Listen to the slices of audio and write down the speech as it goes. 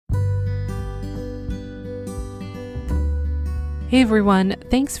Hey everyone,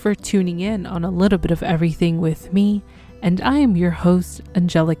 thanks for tuning in on A Little Bit of Everything with me, and I am your host,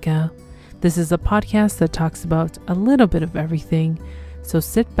 Angelica. This is a podcast that talks about a little bit of everything, so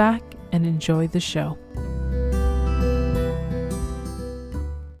sit back and enjoy the show.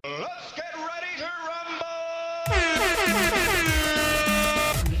 Let's get ready to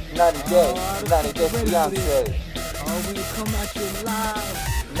rumble! 90 days, Fiance. Oh, we come at you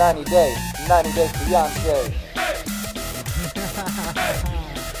live. 90 days, Fiance.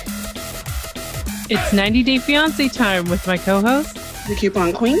 It's 90 Day Fiance time with my co-host, The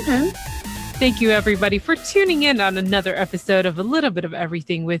Coupon Queen Pen. Thank you, everybody, for tuning in on another episode of A Little Bit of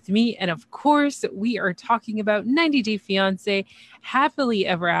Everything with me. And of course, we are talking about 90 Day Fiance, Happily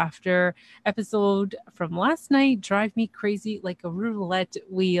Ever After, episode from last night, Drive Me Crazy Like a Roulette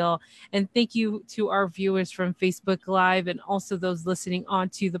Wheel. And thank you to our viewers from Facebook Live and also those listening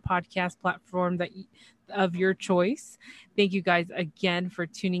onto the podcast platform of your choice. Thank you guys again for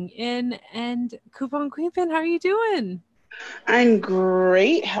tuning in. And Coupon Queen Pen, how are you doing? I'm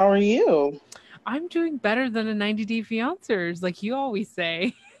great. How are you? I'm doing better than a 90 Day Fiancers, like you always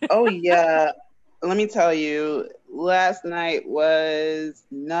say. Oh, yeah. Let me tell you, last night was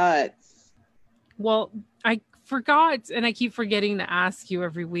nuts. Well, I forgot, and I keep forgetting to ask you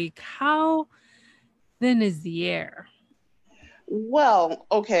every week, how thin is the air? Well,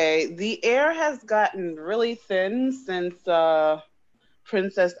 okay. The air has gotten really thin since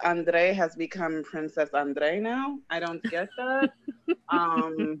Princess Andre has become Princess Andre now. I don't get that.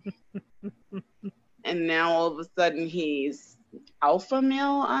 And now all of a sudden he's alpha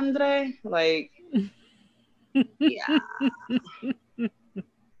male Andre. Like, yeah.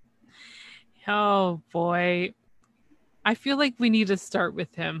 Oh boy. I feel like we need to start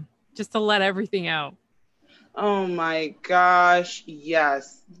with him just to let everything out. Oh my gosh.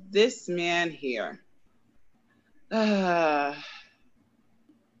 Yes. This man here.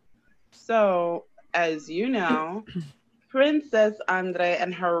 So, as you know, Princess Andre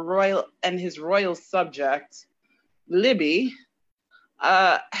and his royal subject, Libby,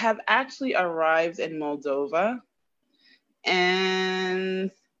 have actually arrived in Moldova.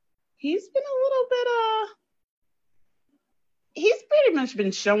 And he's been a little bit, he's pretty much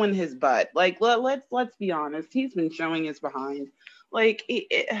been showing his butt. Like, let's be honest. He's been showing his behind. Like,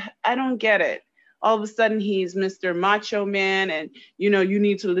 I don't get it. All of a sudden he's Mr. Macho Man and, you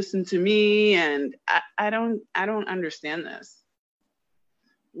need to listen to me. And I don't understand this.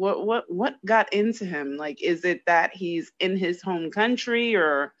 What got into him? Like, is it that he's in his home country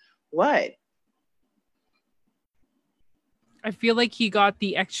or what? I feel like he got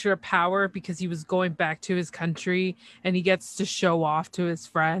the extra power because he was going back to his country and he gets to show off to his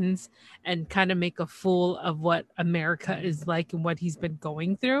friends and kind of make a fool of what America is like and what he's been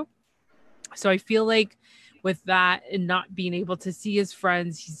going through. So I feel like with that and not being able to see his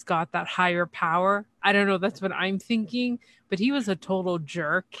friends, he's got that higher power. I don't know. That's what I'm thinking. But he was a total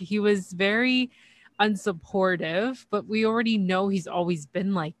jerk. He was very unsupportive, but we already know he's always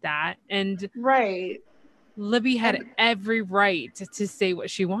been like that. And right. Libby had every right to say what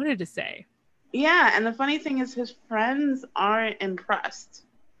she wanted to say. Yeah. And the funny thing is his friends aren't impressed.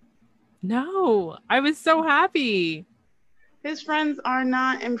 No, I was so happy. His friends are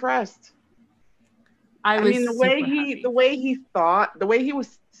not impressed. I mean, the way he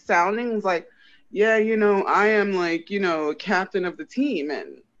was sounding was like, yeah, I am like, a captain of the team.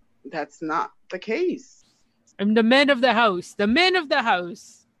 And that's not the case. I'm the man of the house.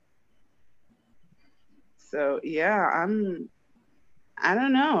 So, yeah, I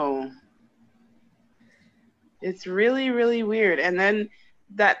don't know. It's really, really weird. And then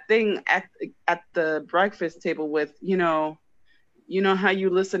that thing at the breakfast table with, how you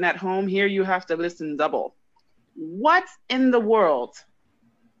listen at home, here you have to listen double. What in the world?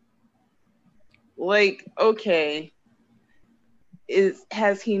 Like, okay,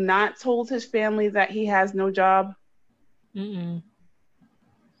 has he not told his family that he has no job?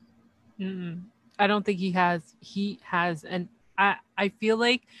 I don't think he has. He has, and I feel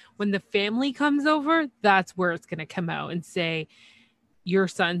like when the family comes over, that's where it's going to come out and say, your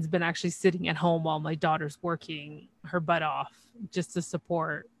son's been actually sitting at home while my daughter's working her butt off just to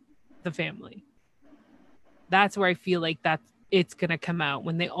support the family. That's where I feel like it's going to come out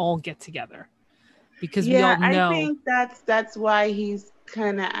when they all get together. Because we all know. I think that's why he's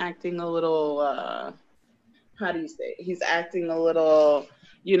kind of acting a little, how do you say it? He's acting a little,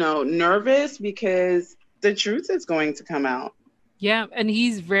 nervous because the truth is going to come out. Yeah, and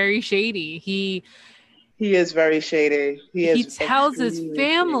he's very shady. He is very shady. He tells his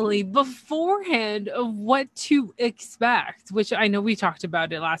family beforehand of what to expect, which I know we talked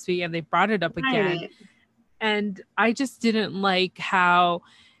about it last week and they brought it up again. Right. And I just didn't like how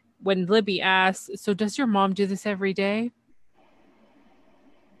when Libby asked, so does your mom do this every day?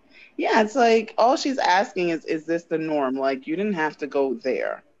 Yeah, it's like all she's asking is this the norm? Like you didn't have to go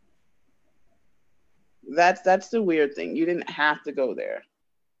there. That's the weird thing. You didn't have to go there.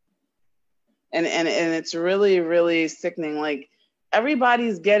 And it's really, really sickening. Like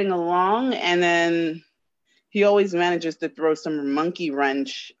everybody's getting along and then he always manages to throw some monkey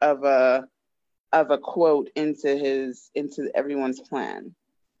wrench of a quote into everyone's plan.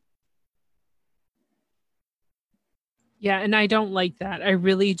 Yeah, and I don't like that. I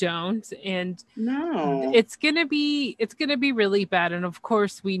really don't. And No. it's gonna be really bad. And of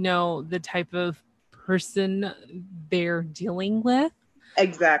course we know the type of person they're dealing with.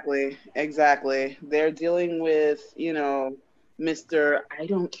 Exactly. They're dealing with, Mr. I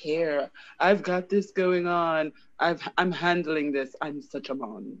don't care. I've got this going on. I'm handling this. I'm such a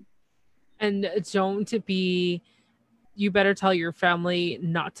mom. And you better tell your family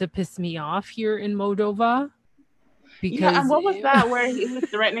not to piss me off here in Moldova. Yeah, Because and what was that where he was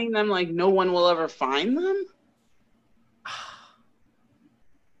threatening them like no one will ever find them?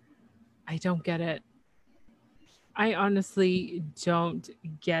 I don't get it. I honestly don't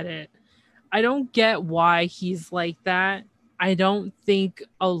get it. I don't get why he's like that. I don't think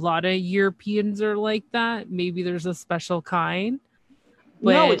a lot of Europeans are like that. Maybe there's a special kind.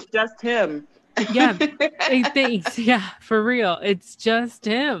 But no, it's just him. Yeah, thanks. Yeah, for real. It's just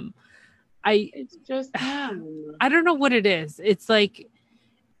him. It's just him. I don't know what it is. It's like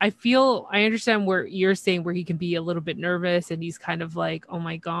I understand where you're saying where he can be a little bit nervous and he's kind of like, oh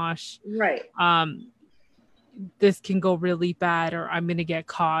my gosh. Right. This can go really bad or I'm gonna get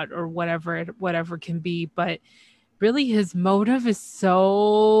caught or whatever can be. But really his motive is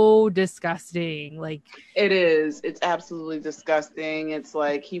so disgusting. Like it is. It's absolutely disgusting. It's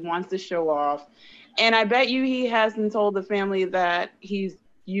like he wants to show off. And I bet you he hasn't told the family that he's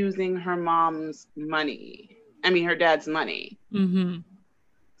using her mom's money. I mean, her dad's money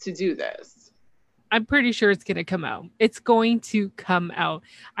to do this. I'm pretty sure it's going to come out. It's going to come out.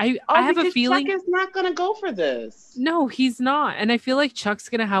 I have a feeling Chuck is not going to go for this. No, he's not. And I feel like Chuck's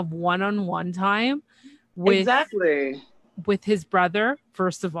going to have one-on-one time with his brother,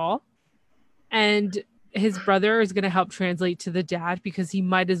 first of all. And his brother is going to help translate to the dad because he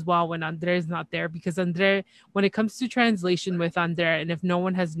might as well when Andre is not there, because Andre, when it comes to translation with Andre, and if no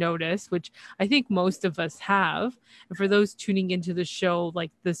one has noticed, which I think most of us have, and for those tuning into the show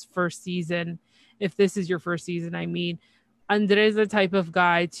like this first season, if this is your first season, I mean, Andre is the type of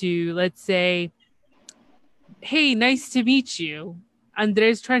guy to, let's say, hey, nice to meet you.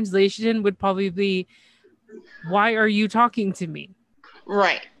 Andre's translation would probably be, why are you talking to me?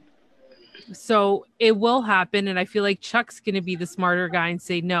 Right. So it will happen. And I feel like Chuck's going to be the smarter guy and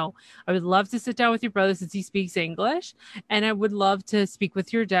say, no, I would love to sit down with your brother since he speaks English. And I would love to speak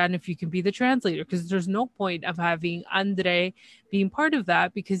with your dad. And if you can be the translator, because there's no point of having Andre being part of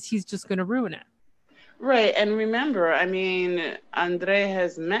that because he's just going to ruin it. Right. And remember, I mean, Andre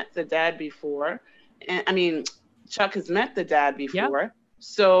has met the dad before. And I mean, Chuck has met the dad before. Yep.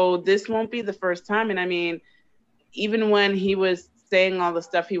 So this won't be the first time. And I mean, even when he was saying all the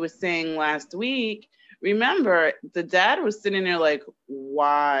stuff he was saying last week, remember the dad was sitting there like,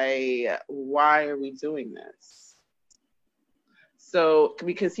 why are we doing this? So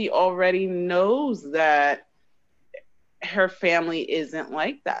because he already knows that her family isn't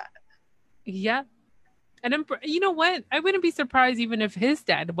like that. Yeah. And you know what? I wouldn't be surprised even if his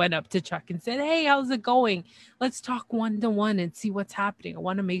dad went up to Chuck and said, hey, how's it going? Let's talk one-to-one and see what's happening. I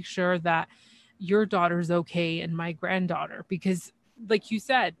want to make sure that your daughter's okay and my granddaughter, because like you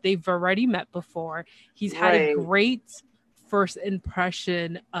said, they've already met before. He's had a great first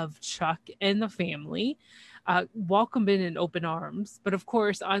impression of Chuck and the family. Welcome in open arms. But of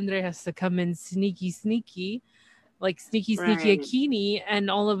course, Andre has to come in sneaky, like sneaky Akini,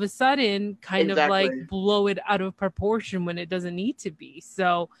 and all of a sudden kind of like blow it out of proportion when it doesn't need to be.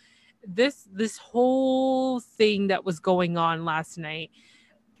 So this whole thing that was going on last night,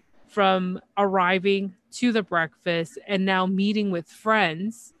 from arriving to the breakfast and now meeting with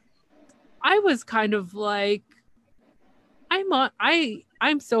friends, I was kind of like,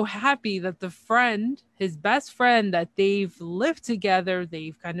 I'm so happy that the friend, his best friend, that they've lived together,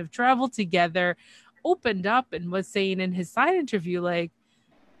 they've kind of traveled together, opened up and was saying in his side interview, like,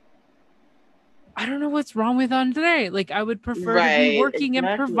 I don't know what's wrong with Andre. Like, I would prefer to be working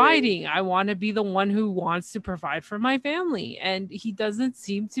and providing. I want to be the one who wants to provide for my family. And he doesn't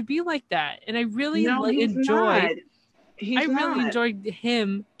seem to be like that. And I really enjoyed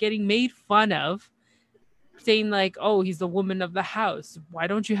him getting made fun of saying like, oh, he's the woman of the house. Why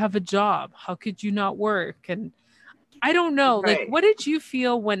don't you have a job? How could you not work? And I don't know. Like, Right. what did you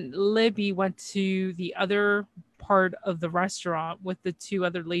feel when Libby went to the other part of the restaurant with the two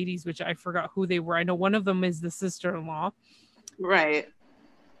other ladies, which I forgot who they were? I know one of them is the sister-in-law. Right.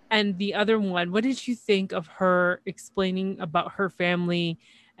 And the other one, what did you think of her explaining about her family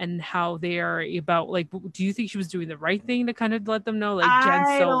and how they are about, like, do you think she was doing the right thing to kind of let them know, like, Jen's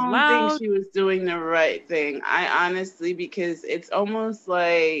I so don't think loud? she was doing the right thing. I honestly, because it's almost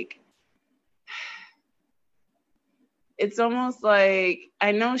like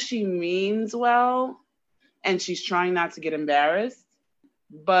I know she means well and she's trying not to get embarrassed.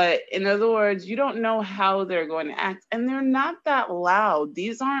 But in other words, you don't know how they're going to act. And they're not that loud.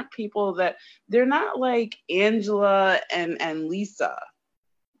 These aren't people that, they're not like Angela and Lisa.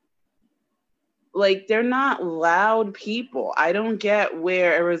 Like, they're not loud people. I don't get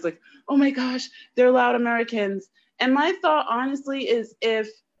where it was like, oh my gosh, they're loud Americans. And my thought, honestly, is if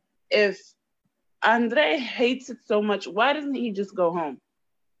Andre hates it so much, why doesn't he just go home?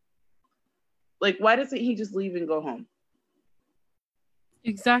 Like, why doesn't he just leave and go home?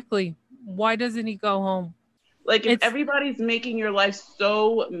 Exactly. Why doesn't he go home? Like, if everybody's making your life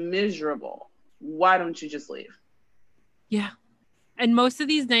so miserable, why don't you just leave? Yeah. And most of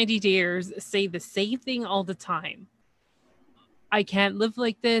these 90 days say the same thing all the time. I can't live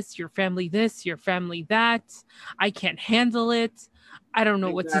like this, your family that. I can't handle it. I don't know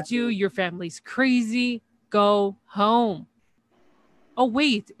what to do. Your family's crazy. Go home. Oh,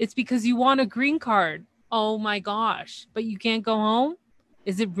 wait, it's because you want a green card. Oh my gosh. But you can't go home?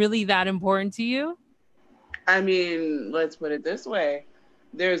 Is it really that important to you? I mean, let's put it this way.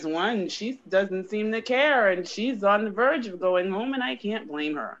 There's one, she doesn't seem to care, and she's on the verge of going home, and I can't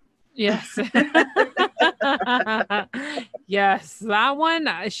blame her. Yes. Yes, that one,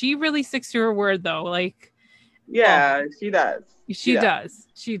 she really sticks to her word, though. Like, yeah, well, she does.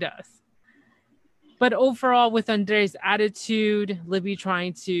 She does. But overall, with Andre's attitude, Libby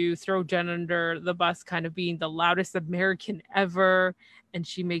trying to throw Jen under the bus, kind of being the loudest American ever, and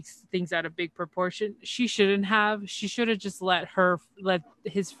she makes things out of big proportion. She shouldn't have. She should have just let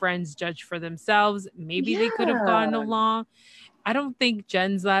his friends judge for themselves. Maybe they could have gone along. I don't think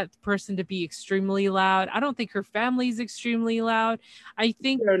Jen's that person to be extremely loud. I don't think her family's extremely loud. I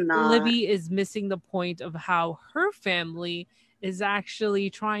think Libby is missing the point of how her family is actually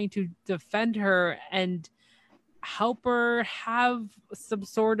trying to defend her and help her have some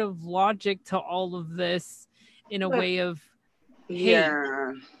sort of logic to all of this in a way of, hey,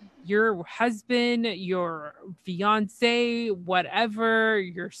 your husband, your fiance, whatever,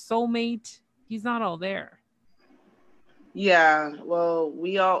 your soulmate, he's not all there. Yeah, well,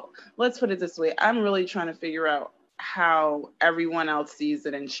 let's put it this way. I'm really trying to figure out how everyone else sees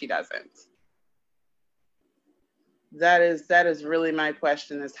it and she doesn't. That is really my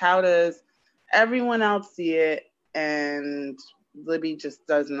question, is how does everyone else see it and Libby just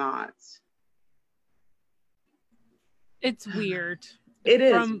does not? It's weird. It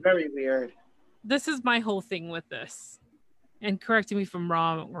is very weird. This is my whole thing with this. And correct me if I'm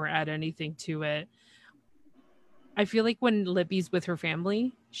wrong or add anything to it. I feel like when Libby's with her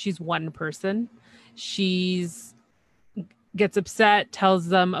family, she's one person. She's gets upset, tells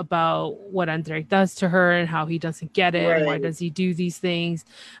them about what Andre does to her and how he doesn't get it, and why does he do these things.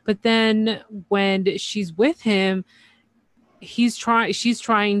 But then when she's with him, she's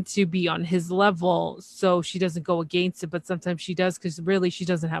trying to be on his level so she doesn't go against it, but sometimes she does, because really she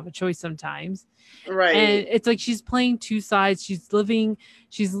doesn't have a choice sometimes. Right. And it's like she's playing two sides. She's living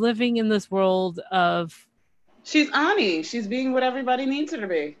in this world of, she's Ani. She's being what everybody needs her to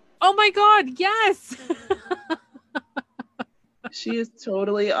be. Oh my God, yes. She is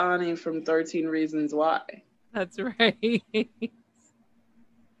totally Ani from 13 Reasons Why. That's right.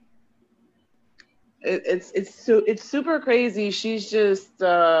 It's super crazy. She's just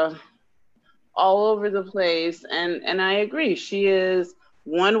all over the place, and I agree. She is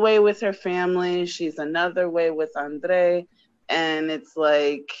one way with her family. She's another way with Andre, and it's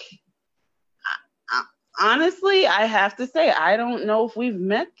like, honestly, I have to say, I don't know if we've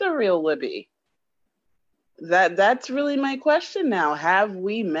met the real Libby. That's really my question now. Have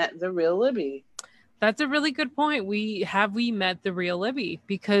we met the real Libby? That's a really good point. We met the real Libby?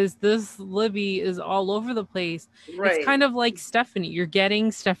 Because this Libby is all over the place. Right. It's kind of like Stephanie. You're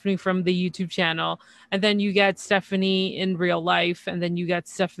getting Stephanie from the YouTube channel, and then you get Stephanie in real life, and then you get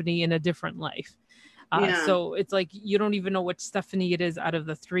Stephanie in a different life. Yeah. So it's like you don't even know which Stephanie it is out of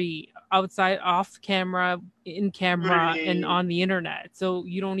the three, outside, off camera, in camera, and Right. on the internet. So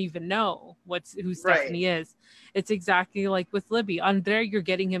you don't even know who Right. Stephanie is. It's exactly like with Libby. On there, you're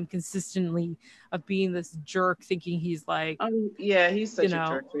getting him consistently of being this jerk, thinking he's like, Yeah, he's you such a know,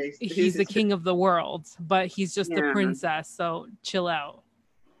 jerk face. he's the king of the world, but he's just the Yeah. princess. So chill out.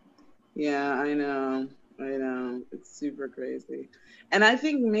 Yeah, I know. I know. It's super crazy. And I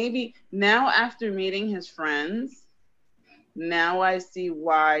think maybe now after meeting his friends, now I see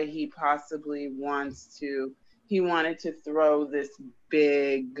why he possibly he wanted to throw this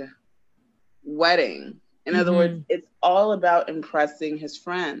big wedding. In other words, it's all about impressing his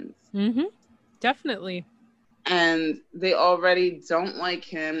friends. Mm-hmm. Definitely. And they already don't like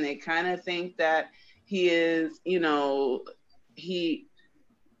him. They kind of think that he is,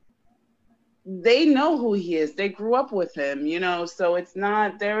 they know who he is. They grew up with him, so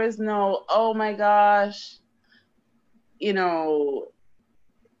there is no, oh my gosh, he's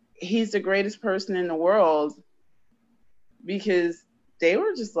the greatest person in the world, because they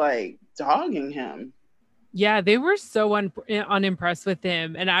were just like dogging him. Yeah, they were so unimpressed with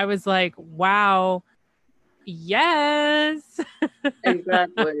him. And I was like, wow, yes.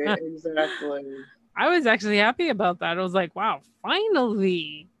 Exactly. I was actually happy about that. I was like, wow,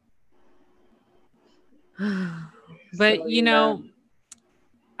 finally. But, So,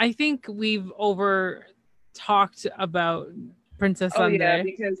 I think we've over talked about Princess Sunday. Yeah,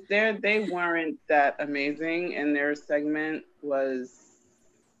 because they weren't that amazing, and their segment was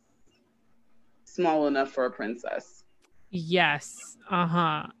small enough for a princess. Yes.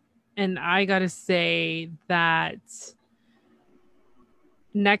 And I gotta say that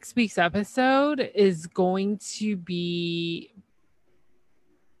next week's episode is going to be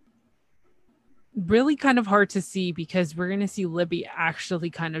really kind of hard to see, because we're going to see Libby actually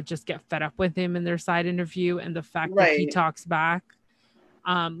kind of just get fed up with him in their side interview, and the fact that he talks back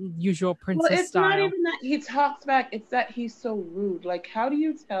usual princess style. Not even that he talks back, it's that he's so rude. Like, how do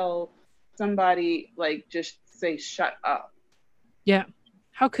you tell somebody, like, just say shut up? Yeah.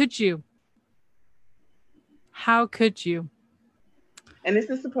 How could you? And this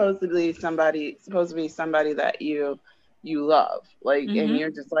is supposed to be somebody that you love, like, and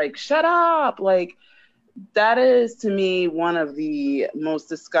you're just like, shut up. Like, that is, to me, one of the most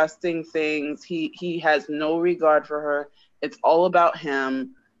disgusting things. He has no regard for her. It's all about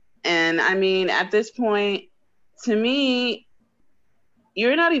him. And I mean, at this point, to me,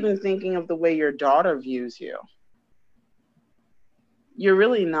 you're not even thinking of the way your daughter views you. You're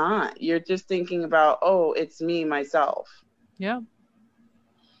really not. You're just thinking about, oh, it's me, myself. Yeah.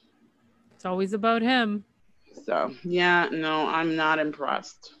 It's always about him. So, yeah, no, I'm not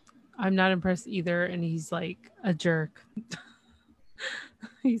impressed. I'm not impressed either. And he's like a jerk.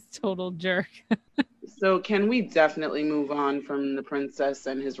 He's total jerk. So can we definitely move on from the princess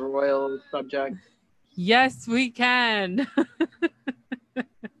and his royal subject? Yes, we can.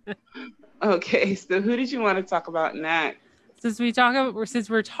 Okay, so who did you want to talk about next? Since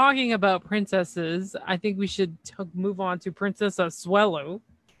we're talking about princesses, I think we should move on to Princess Asuelu.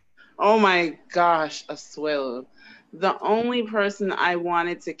 Oh my gosh, Asuelu. The only person I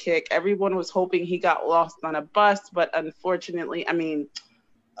wanted to kick. Everyone was hoping he got lost on a bus, but unfortunately, I mean,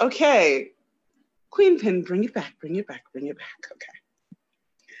 okay, Queen Pin, bring it back. Okay.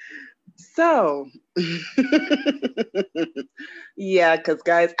 So, yeah, because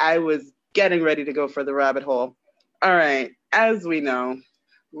guys, I was getting ready to go for the rabbit hole. All right, as we know,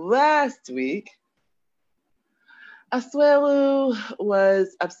 last week, Asuelu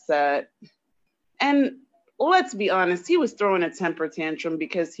was upset, and let's be honest, he was throwing a temper tantrum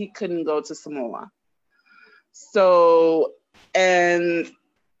because he couldn't go to Samoa. So, and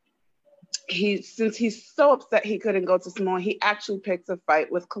since he's so upset he couldn't go to Samoa, he actually picks a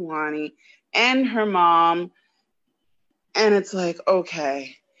fight with Kalani and her mom. And it's like,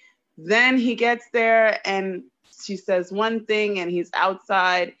 okay. Then he gets there and she says one thing, and he's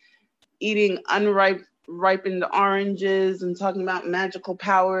outside eating ripened oranges and talking about magical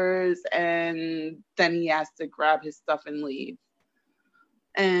powers, and then he has to grab his stuff and leave.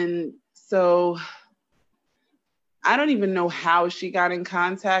 And so I don't even know how she got in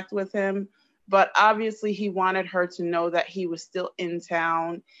contact with him, but obviously he wanted her to know that he was still in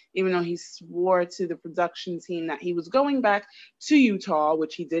town, even though he swore to the production team that he was going back to Utah,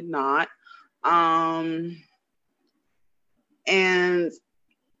 which he did not. And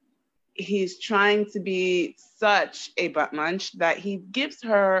he's trying to be such a butt munch that he gives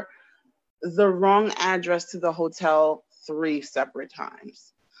her the wrong address to the hotel 3 separate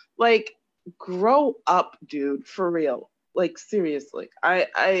times. Like, grow up, dude, for real. Like, seriously.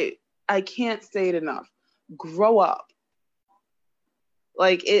 I I can't say it enough. Grow up.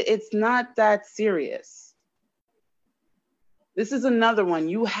 Like, it's not that serious. This is another one.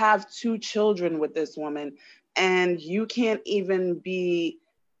 You have 2 children with this woman, and you can't even be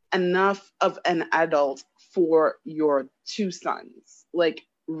enough of an adult for your 2 sons. Like,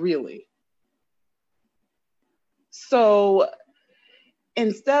 really. So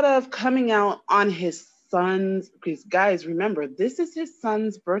instead of coming out on his son's, because guys, remember, this is his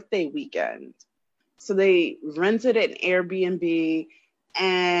son's birthday weekend. So they rented an Airbnb,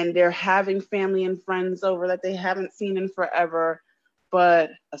 and they're having family and friends over that they haven't seen in forever.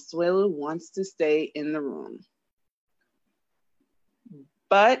 But Asuelu wants to stay in the room.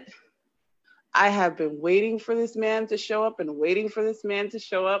 But I have been waiting for this man to show up and waiting for this man to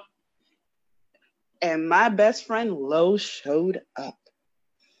show up. And my best friend Lo showed up.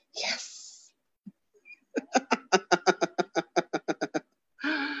 Yes.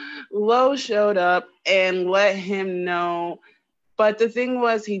 Lo showed up and let him know. But the thing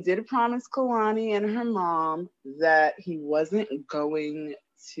was, he did promise Kalani and her mom that he wasn't going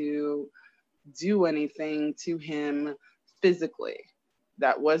to do anything to him physically.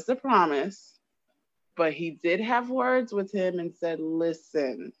 That was the promise. But he did have words with him and said,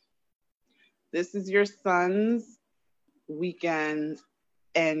 listen, this is your son's weekend,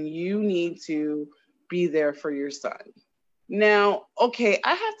 and you need to be there for your son. Now, okay,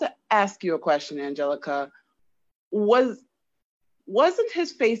 I have to ask you a question, Angelica. Wasn't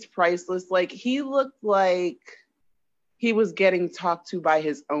his face priceless? Like, he looked like he was getting talked to by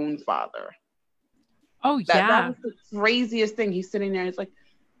his own father. Oh, That was the craziest thing. He's sitting there, he's like,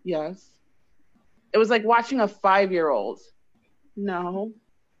 yes. It was like watching a 5-year-old. No.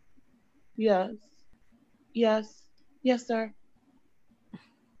 Yes. Yes. Yes, sir.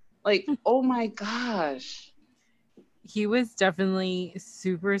 Like, oh my gosh. He was definitely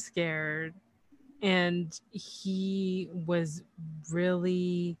super scared, and he was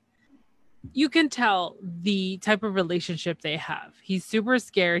really, you can tell the type of relationship they have. He's super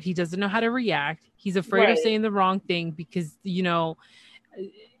scared. He doesn't know how to react. He's afraid of saying the wrong thing because, you know,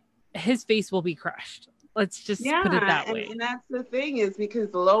 his face will be crushed. Let's just put it that way. And that's the thing, is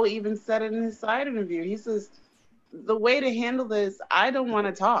because Lo even said it in his side interview. He says, the way to handle this, I don't want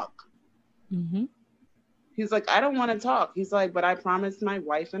to talk. Mm-hmm. He's like, I don't want to talk. He's like, but I promised my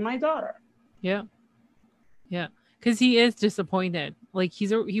wife and my daughter. Yeah. Yeah. Because he is disappointed. Like,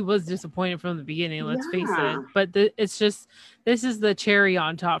 he was disappointed from the beginning, let's face it. But it's just, this is the cherry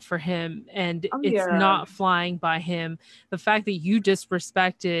on top for him. And it's not flying by him. The fact that you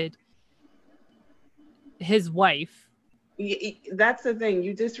disrespected his wife. That's the thing.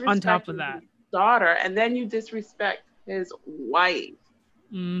 You disrespect on top of that, his daughter, and then you disrespect his wife.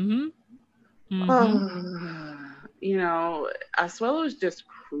 Mm-hmm. Mm-hmm. You know, Asuelo is just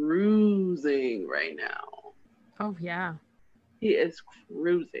cruising right now. Oh, yeah. He is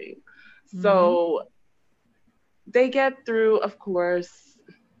cruising. Mm-hmm. So they get through, of course,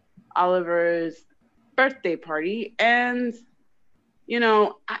 Oliver's birthday party. And, you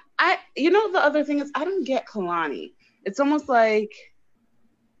know, I the other thing is, I don't get Kalani. It's almost like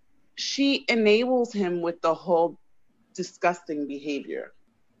she enables him with the whole disgusting behavior.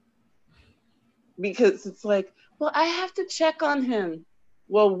 Because it's like, well, I have to check on him.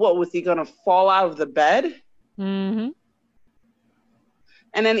 Well, what, was he going to fall out of the bed? Mm-hmm.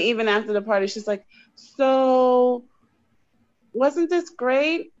 And then even after the party, she's like, so wasn't this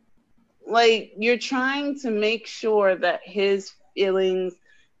great? Like, you're trying to make sure that his feelings,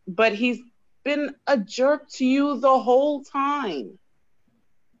 but he's been a jerk to you the whole time.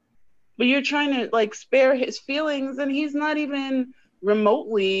 But you're trying to, like, spare his feelings, and he's not even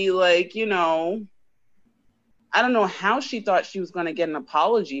remotely, like, you know, I don't know how she thought she was going to get an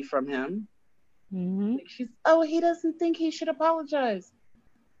apology from him. Mm-hmm. Like, he doesn't think he should apologize.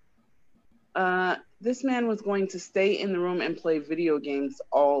 This man was going to stay in the room and play video games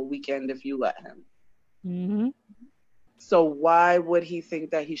all weekend if you let him. Mm-hmm. So why would he think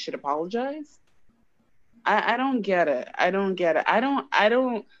that he should apologize? I don't get it.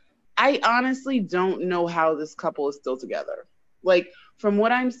 I honestly don't know how this couple is still together. Like, from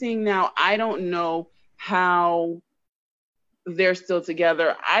what I'm seeing now, I don't know how they're still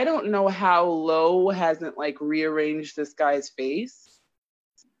together. I don't know how Lo hasn't, like, rearranged this guy's face.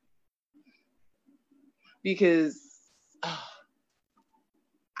 Because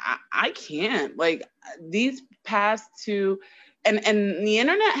I can't. Like, these past two, and the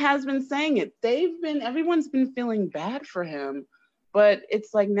internet has been saying it. Everyone's been feeling bad for him. But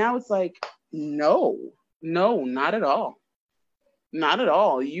it's like, now it's like, no, not at all. Not at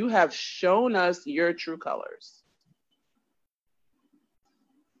all. You have shown us your true colors.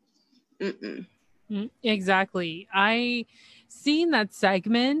 Mm-mm. Exactly. I seen that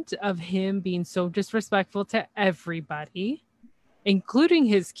segment of him being so disrespectful to everybody, including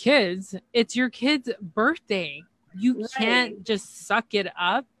his kids. It's your kid's birthday. You Right. can't just suck it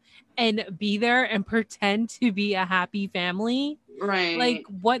up and be there and pretend to be a happy family. Like, Right.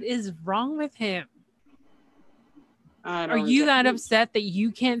 what is wrong with him? I Are don't you get that upset that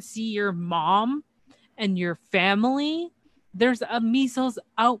you can't see your mom and your family? There's a measles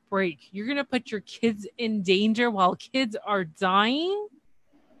outbreak. You're going to put your kids in danger while kids are dying?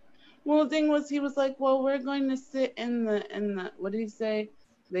 Well, the thing was, he was like, "Well, we're going to sit in the what did he say?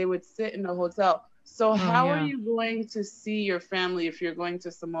 They would sit in the hotel. So Oh, how are yeah. you going to see your family if you're going to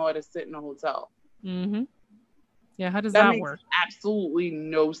Samoa to sit in a hotel? Mm-hmm. Yeah, how does That that makes work? absolutely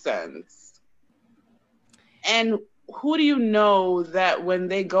no sense. And who do you know that when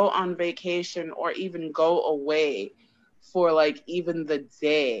they go on vacation or even go away for like even the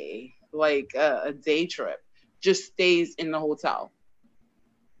day, like a day trip, just stays in the hotel?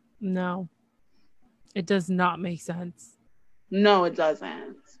 No, it does not make sense. No, it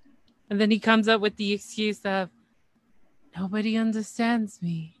doesn't. And then he comes up with the excuse of, nobody understands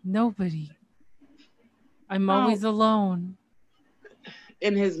me. Nobody. I'm No, always alone.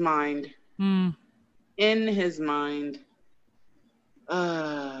 in his mind. Hmm. In his mind.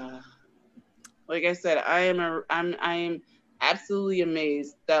 Uh, like I said, I am absolutely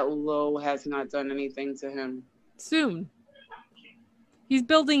amazed that Lowe has not done anything to him. Soon. He's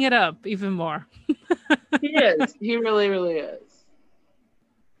building it up even more. He is. He really, really is.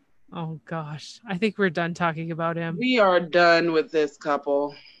 Oh, gosh. I think we're done talking about him. We are done with this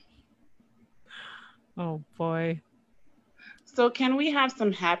couple. Oh, boy. So can we have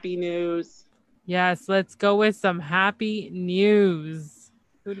some happy news? Yes, let's go with some happy news.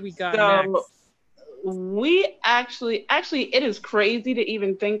 Who do we got So next? we actually it is crazy to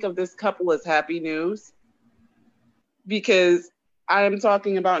even think of this couple as happy news because I am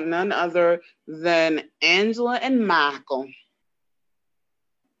talking about none other than Angela and Michael.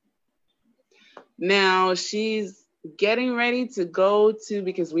 Now she's getting ready to go to,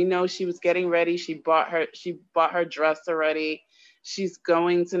 because we know she was getting ready. She bought her dress already. She's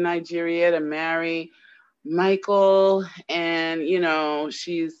going to Nigeria to marry Michael, and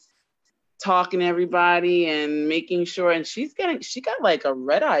she's talking to everybody and making sure, and she got like a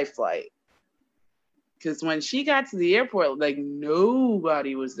red-eye flight, because when she got to the airport, like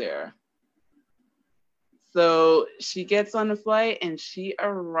nobody was there. So she gets on the flight and she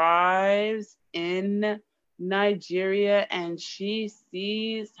arrives in Nigeria, and she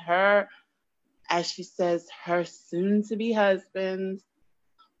sees her, as she says, her soon-to-be husband,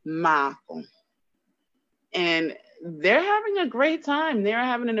 Michael. And they're having a great time. They're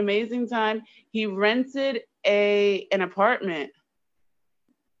having an amazing time. He rented an apartment.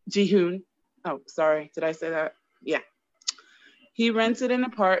 Jihoon. Oh, sorry. Did I say that? Yeah. He rented an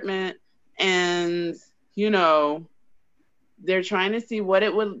apartment, and they're trying to see what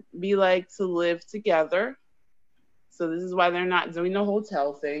it would be like to live together. So this is why they're not doing the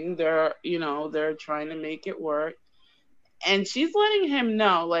hotel thing. They're trying to make it work. And she's letting him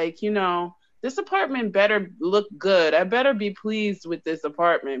know, like, this apartment better look good. I better be pleased with this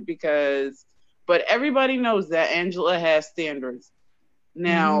apartment but everybody knows that Angela has standards.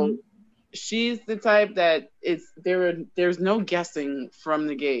 Now, Mm-hmm. she's the type that there's no guessing from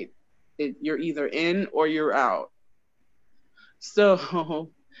the gate. You're either in or you're out. So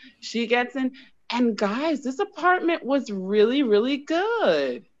she gets in, and guys, this apartment was really, really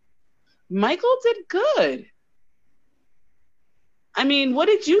good. Michael did good. I mean, what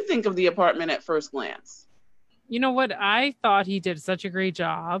did you think of the apartment at first glance? You know what? I thought he did such a great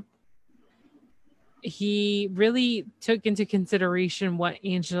job. He really took into consideration what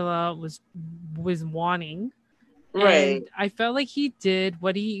Angela was wanting. Right. And I felt like he did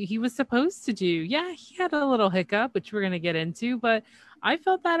what he was supposed to do. Yeah, he had a little hiccup, which we're going to get into, but I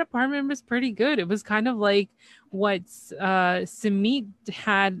felt that apartment was pretty good. It was kind of like what Samit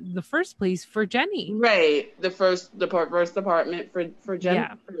had the first place for Jenny. Right. The first apartment for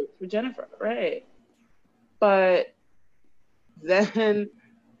Yeah. for Jennifer. Right. But then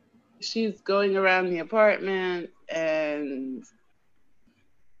she's going around the apartment, and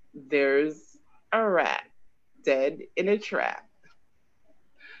there's a rat dead in a trap.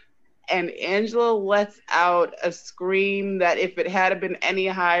 And Angela lets out a scream that if it had been any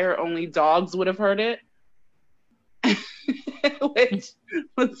higher, only dogs would have heard it. Which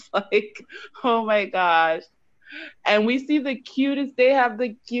was like, oh my gosh. And we see they have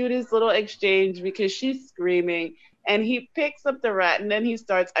the cutest little exchange, because she's screaming and he picks up the rat, and then he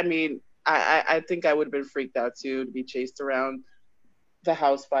starts, I mean, I think I would have been freaked out too, to be chased around the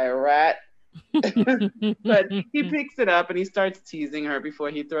house by a rat. But he picks it up and he starts teasing her before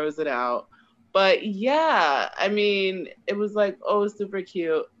he throws it out. But yeah, I mean, it was like, oh, super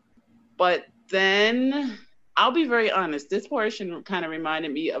cute. But then I'll be very honest, this portion kind of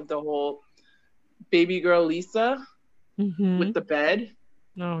reminded me of the whole baby girl Lisa with the bed.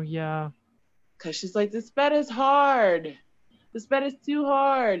 Oh, yeah. Because she's like, this bed is hard. This bed is too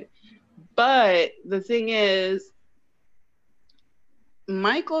hard. But the thing is,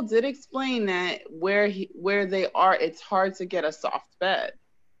 Michael did explain that where they are, it's hard to get a soft bed.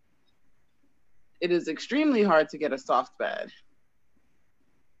 It is extremely hard to get a soft bed.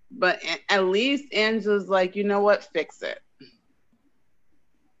 But at least Angela's like, you know what? Fix it.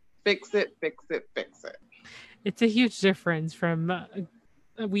 Fix it, fix it, fix it. It's a huge difference from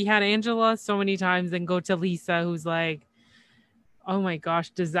we had Angela so many times and go to Lisa, who's like, oh my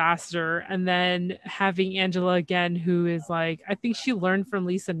gosh, disaster. And then having Angela again, who is like, I think she learned from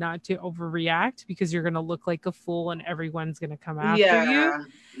Lisa not to overreact because you're going to look like a fool and everyone's going to come after you.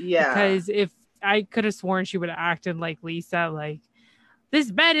 Yeah. Because if I could have sworn she would have acted like Lisa, like, this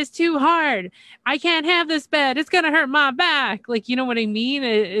bed is too hard. I can't have this bed. It's going to hurt my back. Like, you know what I mean?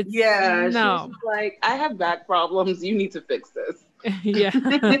 It's no. She's like, I have back problems. You need to fix this. Yeah.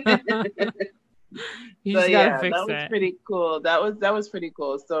 You just gotta fix that was it. pretty cool. That was pretty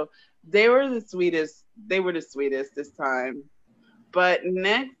cool. So they were the sweetest. They were the sweetest this time. But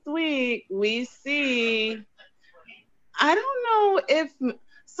next week we see, I don't know if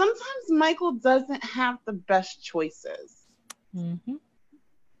sometimes Michael doesn't have the best choices. Mm-hmm.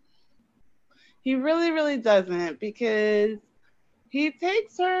 He really, really doesn't, because he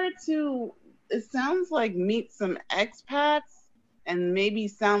takes her to, it sounds like, meet some expats and maybe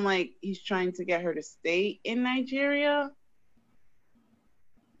sound like he's trying to get her to stay in Nigeria.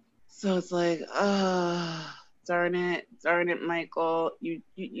 So it's like, darn it, Michael.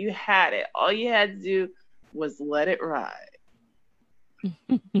 You had it. All you had to do was let it ride.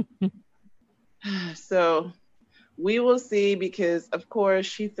 So we will see, because of course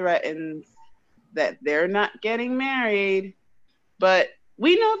she threatens that they're not getting married, but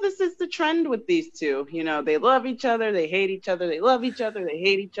we know this is the trend with these two. You know, they love each other, they hate each other, they love each other, they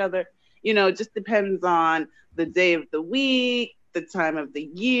hate each other. You know, it just depends on the day of the week, the time of the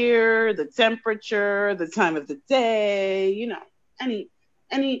year, the temperature, the time of the day, you know,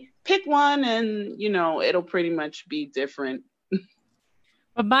 any pick one and, you know, it'll pretty much be different.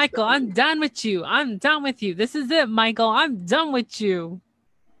 But Michael, I'm done with you. I'm done with you. This is it, Michael. I'm done with you.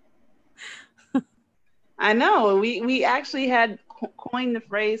 I know. We actually had coined the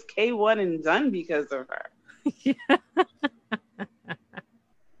phrase K1 and done because of her. Yeah.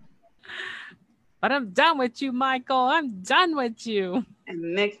 But I'm done with you, Michael. I'm done with you.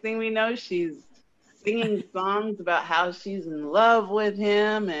 And next thing we know, she's singing songs about how she's in love with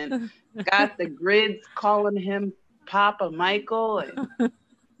him and got the grids calling him Papa Michael. And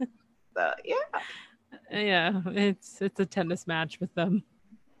so, yeah. Yeah, it's a tennis match with them.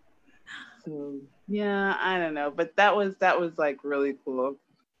 So, yeah, I don't know, but that was like really cool.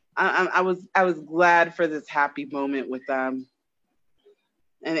 I was glad for this happy moment with them,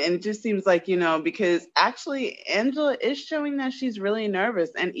 and it just seems like, you know, because actually Angela is showing that she's really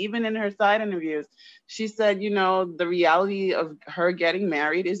nervous, and even in her side interviews, she said, you know, the reality of her getting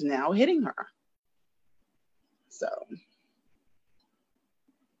married is now hitting her. So,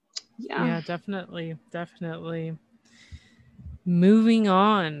 yeah, definitely. Moving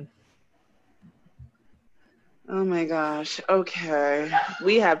on. Oh my gosh. Okay.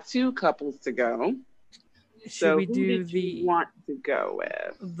 We have 2 couples to go. Should we who do did you want to go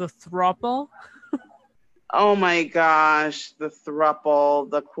with? The throuple? Oh my gosh. The throuple,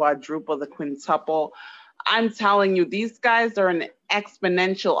 the quadruple, the quintuple. I'm telling you, these guys are an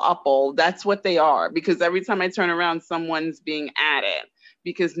exponential upple. That's what they are. Because every time I turn around, someone's being added.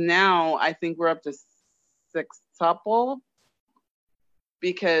 Because now I think we're up to 6tuple.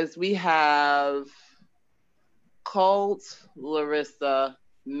 Because we have Colt, Larissa,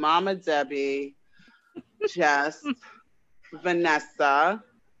 Mama Debbie, Jess, Vanessa,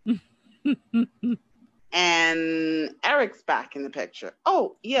 and Eric's back in the picture.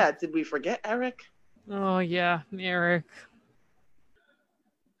 Oh, yeah. Did we forget Eric? Oh, yeah, Eric.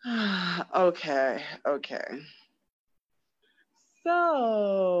 Okay.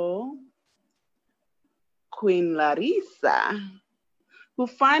 So, Queen Larissa, who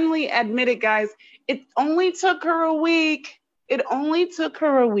finally admitted, guys, it only took her a week. It only took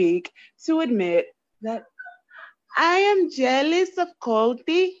her a week to admit that I am jealous of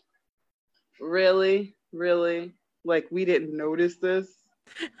Colty. Really? Like, we didn't notice this?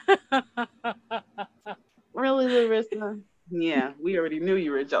 Really, Larissa? Yeah, we already knew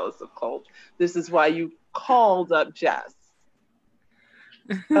you were jealous of Colt. This is why you called up Jess.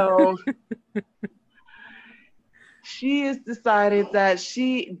 So she has decided that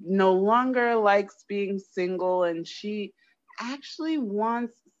she no longer likes being single and she actually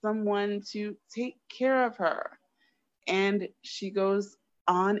wants someone to take care of her. And she goes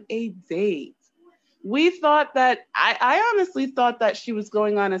on a date. We thought that I honestly thought that she was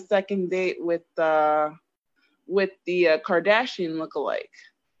going on a second date with the Kardashian lookalike,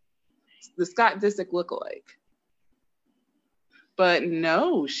 the Scott Disick lookalike. But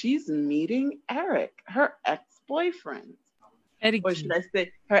no, she's meeting Eric, her ex-boyfriend. Or should I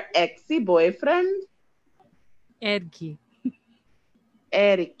say her exy boyfriend? Erki.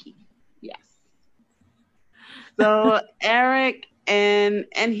 Eriki. Yes. So Eric and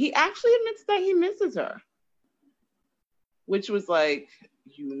he actually admits that he misses her. Which was like,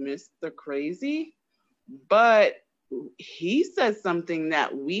 you missed the crazy? But he says something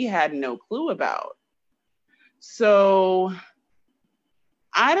that we had no clue about. So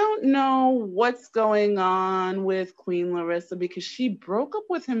I don't know what's going on with Queen Larissa because she broke up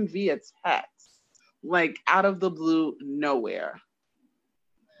with him via text, like out of the blue, nowhere.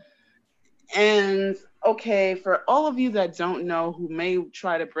 And okay, for all of you that don't know who may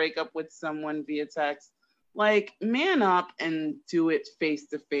try to break up with someone via text, like man up and do it face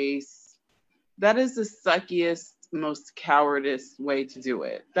to face. That is the suckiest, most cowardice way to do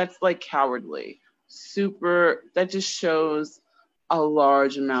it. That's like cowardly. Super, that just shows a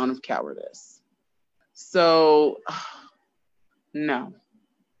large amount of cowardice. So, no.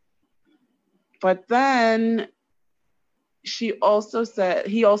 But then he also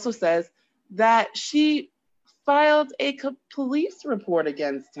says that she filed a police report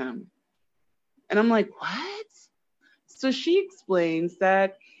against him. And I'm like, what? So she explains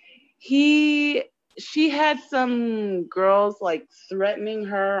that she had some girls like threatening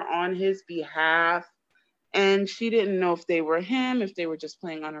her on his behalf. And she didn't know if they were him, if they were just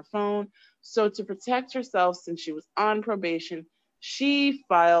playing on her phone. So to protect herself, since she was on probation, she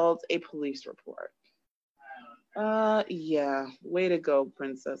filed a police report. Yeah, way to go,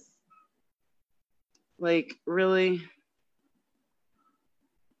 princess. Like, really?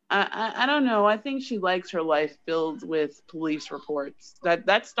 I don't know. I think she likes her life filled with police reports.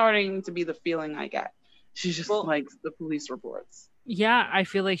 That's starting to be the feeling I get. She just likes the police reports. Yeah, I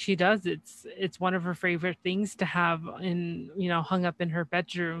feel like she does. It's one of her favorite things to have hung up in her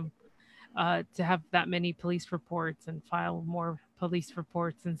bedroom, to have that many police reports and file more police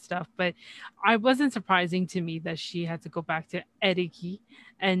reports and stuff. But I wasn't surprising to me that she had to go back to Eriki.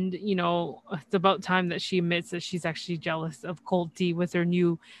 And, it's about time that she admits that she's actually jealous of Colty with her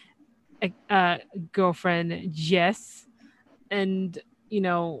new girlfriend, Jess. And,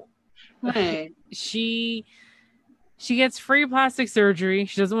 Right. She gets free plastic surgery.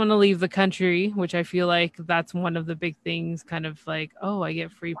 She doesn't want to leave the country, which I feel like that's one of the big things, kind of like, oh, I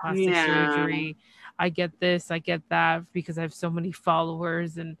get free plastic surgery. I get this, I get that because I have so many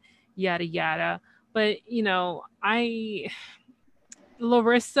followers and yada, yada. But,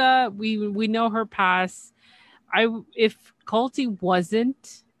 Larissa, we know her past. If Colty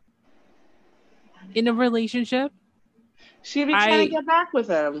wasn't in a relationship, she'd be trying to get back with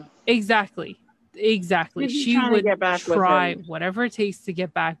him. Exactly. She would try whatever it takes to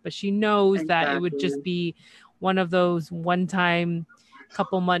get back, but she knows that it would just be one of those one-time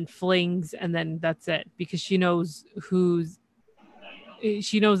couple-month flings, and then that's it, because she knows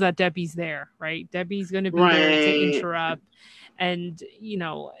that Debbie's there, right? Debbie's going to be there to interrupt. And,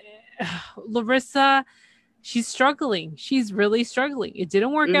 Larissa, she's struggling. She's really struggling. It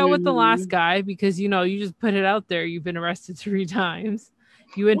didn't work out with the last guy because, you just put it out there. You've been arrested 3 times.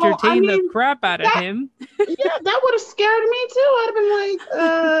 You entertained the crap out of him. Yeah, that would have scared me too. I'd have been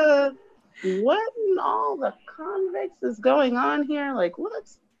like, what in all the convicts is going on here? Like, what?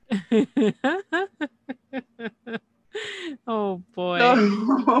 Oh, boy.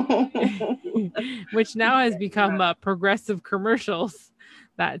 Which now has become progressive commercials,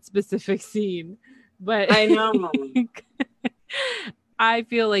 that specific scene. But I know. I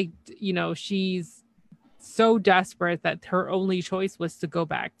feel like, she's so desperate that her only choice was to go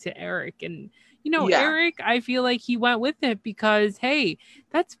back to Eric. And, Eric, I feel like he went with it because, hey,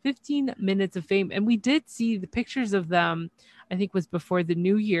 that's 15 minutes of fame. And we did see the pictures of them, I think was before the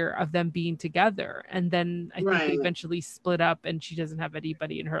new year, of them being together. And then I think they eventually split up and she doesn't have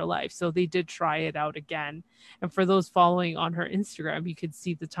anybody in her life. So they did try it out again. And for those following on her Instagram, you could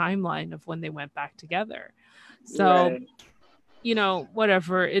see the timeline of when they went back together. So,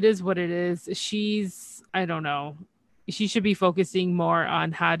 whatever, it is what it is. I don't know. She should be focusing more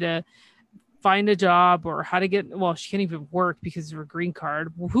on how to find a job or how to get, well, she can't even work because of her green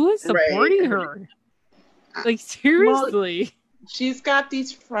card. Who is Right. supporting her? Like, Well, seriously. she's got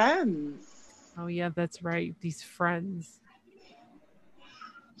these friends. Oh, yeah, that's right. These friends.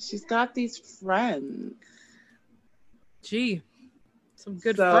 She's got these friends. Gee, some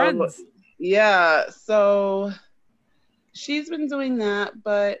good So, friends. Yeah, so she's been doing that,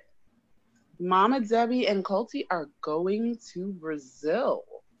 but Mama Debbie and Colty are going to Brazil.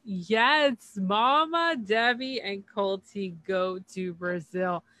 Yes, Mama Debbie and Colty go to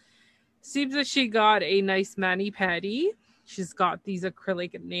Brazil. Seems like she got a nice mani-pedi. She's got these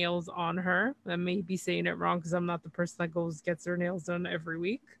acrylic nails on her. I may be saying it wrong because I'm not the person that gets her nails done every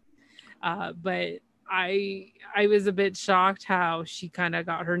week. But I was a bit shocked how she kind of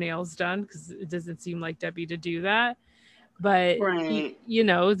got her nails done because it doesn't seem like Debbie to do that. But Right.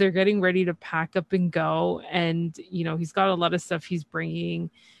 they're getting ready to pack up and go, and he's got a lot of stuff he's bringing.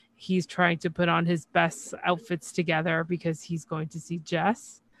 He's trying to put on his best outfits together because he's going to see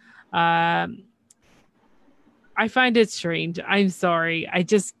Jess. I find it strange. I'm sorry.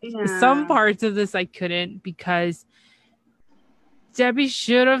 Some parts of this I couldn't, because Debbie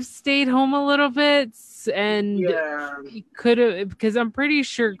should have stayed home a little bit, and could have, because I'm pretty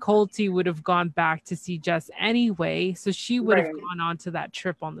sure Colty would have gone back to see Jess anyway, so she would have gone on to that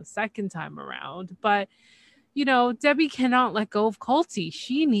trip on the second time around. But Debbie cannot let go of Colty.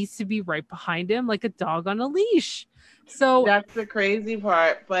 She needs to be right behind him like a dog on a leash. So that's the crazy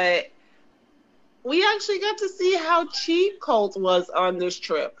part. But we actually got to see how cheap Colt was on this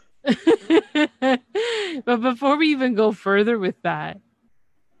trip. But before we even go further with that,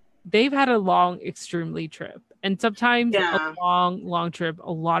 they've had a long, extremely trip. And sometimes a long trip,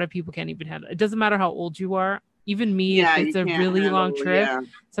 a lot of people can't even handle it. It doesn't matter how old you are. Even me, if it's a really long trip,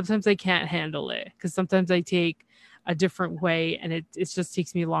 sometimes I can't handle it, because sometimes I take a different way and it just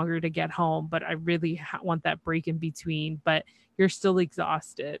takes me longer to get home. But I really want that break in between. But you're still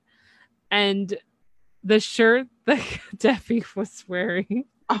exhausted. And the shirt that Debbie was wearing.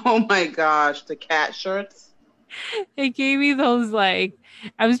 Oh my gosh, the cat shirts. It gave me those, like,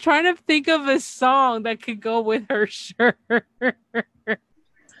 I was trying to think of a song that could go with her shirt.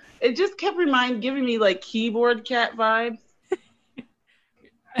 It just kept giving me like keyboard cat vibes.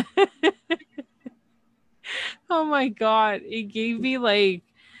 Oh my God. It gave me like,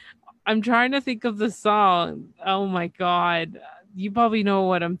 I'm trying to think of the song. Oh my God. You probably know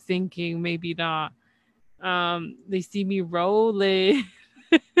what I'm thinking. Maybe not. They see me rolling.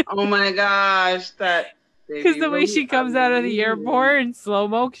 Oh my gosh. Because the way she comes out of the airport in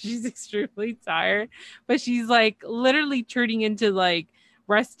slow-mo, because she's extremely tired. But she's like literally turning into like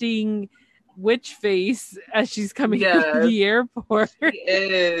resting witch face as she's coming out of the airport. She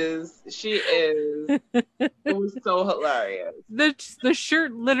is. It was so hilarious. The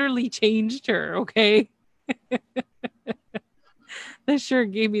shirt literally changed her, okay? The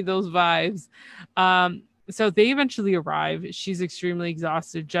shirt gave me those vibes. So they eventually arrive. She's extremely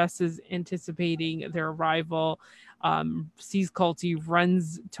exhausted. Jess is anticipating their arrival. Sees Colty,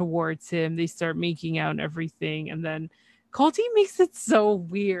 runs towards him. They start making out and everything. And then Colty makes it so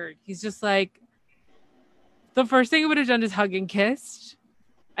weird. He's just like, the first thing I would have done is hug and kissed.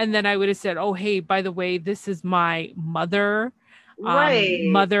 And then I would have said, oh, hey, by the way, this is my mother.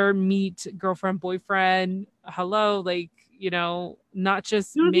 Mother meet girlfriend, boyfriend. Hello, like, not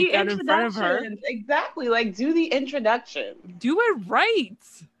just do make out in front of her. Exactly. Like, do the introduction. Do it right.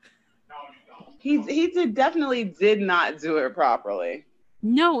 He definitely did not do it properly.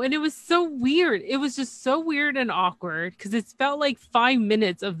 No, and it was so weird. It was just so weird and awkward, because it felt like 5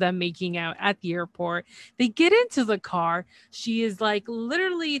 minutes of them making out at the airport. They get into the car. She is like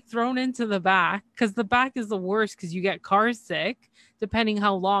literally thrown into the back, because the back is the worst because you get car sick depending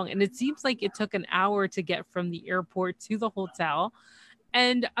how long. And it seems like it took an hour to get from the airport to the hotel.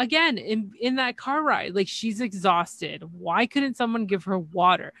 And again, in that car ride, like, she's exhausted. Why couldn't someone give her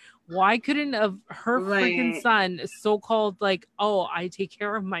water? Why couldn't her freaking son, so-called, like, oh, I take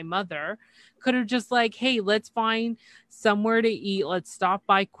care of my mother, could have just like, hey, let's find somewhere to eat. Let's stop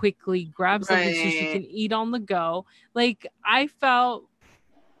by quickly, grab something so she can eat on the go. Like, I felt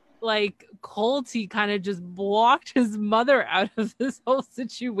like Colty kind of just blocked his mother out of this whole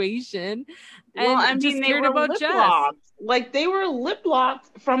situation. And just cared about Jess. Like, they were lip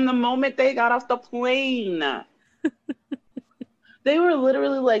locked from the moment they got off the plane. They were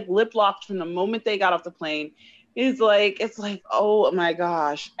literally like lip locked from the moment they got off the plane. It's like, oh my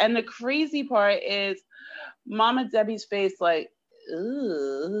gosh. And the crazy part is Mama Debbie's face, like,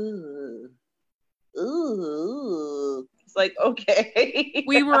 ooh. It's like, okay.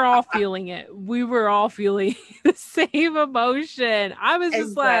 We were all feeling it. We were all feeling the same emotion. I was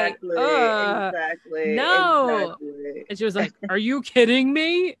just like, exactly. no. And she was like, are you kidding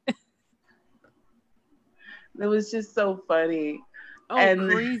me? It was just so funny. Oh,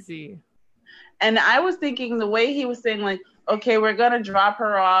 crazy. And I was thinking the way he was saying, like, okay, we're going to drop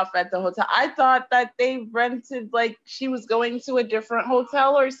her off at the hotel. I thought that they rented, like, she was going to a different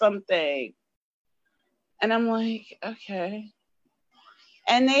hotel or something. And I'm like, okay.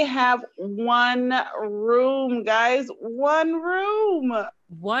 And they have one room, guys. One room.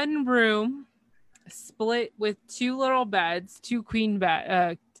 One room split with two little beds, two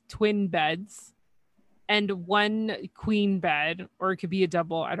twin beds, and one queen bed, or it could be a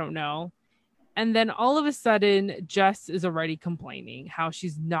double, I don't know. And then all of a sudden, Jess is already complaining how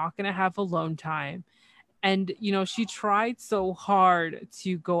she's not going to have alone time. And, you know, she tried so hard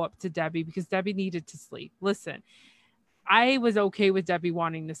to go up to Debbie because Debbie needed to sleep. Listen, I was okay with Debbie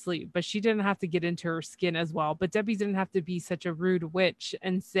wanting to sleep, but she didn't have to get into her skin as well. But Debbie didn't have to be such a rude witch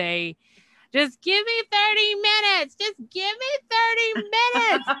and say, just give me 30 minutes. Just give me 30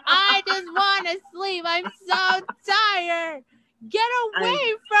 minutes. I just want to sleep. I'm so tired. Get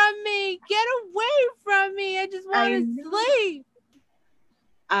away from me. Get away from me. I just want to sleep.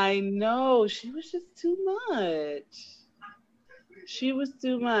 I know. She was just too much. She was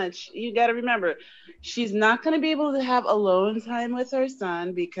too much. You got to remember, she's not going to be able to have alone time with her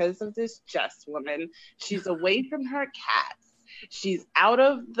son because of this Jess woman. She's away from her cats. She's out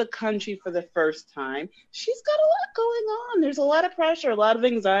of the country for the first time. She's got a lot going on. There's a lot of pressure, a lot of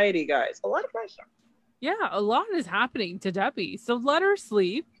anxiety, guys. A lot of pressure. Yeah, a lot is happening to Debbie. So let her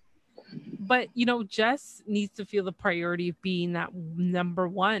sleep. But, you know, Jess needs to feel the priority of being that number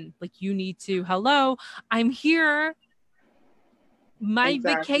one. Like, you need to, hello, I'm here. My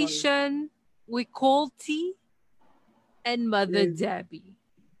vacation with Colty and Mother Debbie.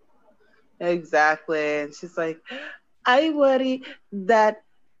 Exactly. And she's like, I worry that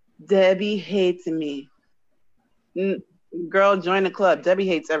Debbie hates me. Girl, join the club. Debbie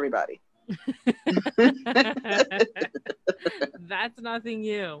hates everybody. That's nothing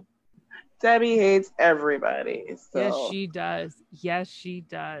new. Debbie hates everybody. So. Yes, she does. Yes, she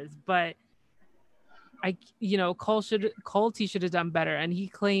does. But Colty should have done better. And he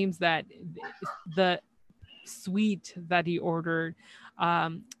claims that the suite that he ordered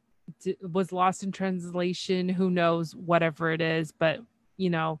was lost in translation. Who knows? Whatever it is. But, you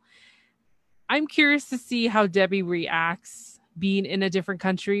know, I'm curious to see how Debbie reacts being in a different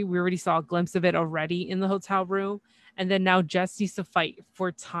country. We already saw a glimpse of it already in the hotel room. And then now Jess needs to fight for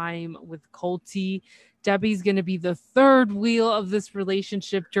time with Colty. Debbie's going to be the third wheel of this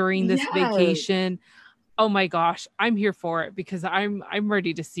relationship during this vacation. Oh my gosh, I'm here for it because I'm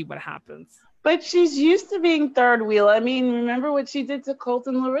ready to see what happens. But she's used to being third wheel. I mean, remember what she did to Colt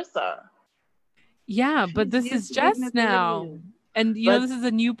and Larissa. Yeah, but this is Jess now. And, you know, this is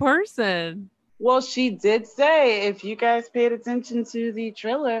a new person. Well, she did say, if you guys paid attention to the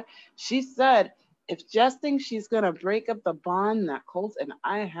trailer, she said, if Jess thinks she's going to break up the bond that Colt and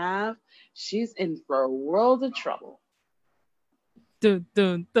I have, she's in for a world of trouble. Dun,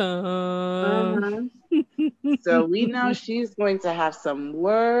 dun, dun. So we know she's going to have some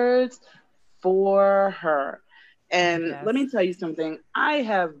words for her. And let me tell you something. I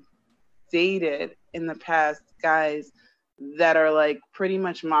have dated in the past guys that are like pretty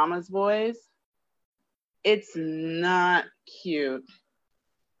much mama's boys. It's not cute.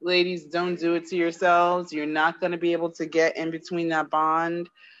 Ladies, don't do it to yourselves. You're not going to be able to get in between that bond.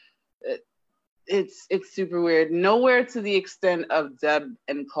 It's super weird. Nowhere to the extent of Deb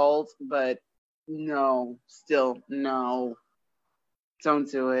and Colt, but no, still no. Don't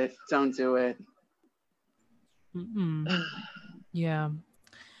do it. Don't do it. Yeah.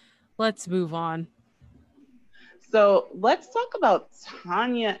 Let's move on. So let's talk about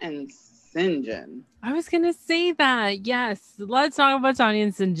Tanya and Sinjin. I was going to say that. Yes. Let's talk about Tanya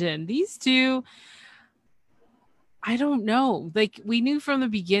and Sinjin. These two, I don't know. Like, we knew from the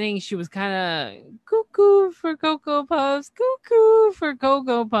beginning she was kind of cuckoo for Cocoa Puffs, cuckoo for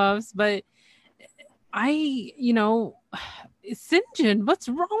Cocoa Puffs. But Sinjin, what's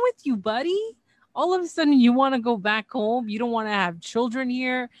wrong with you, buddy? All of a sudden you want to go back home. You don't want to have children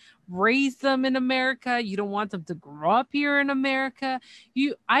here, raise them in America. You don't want them to grow up here in America.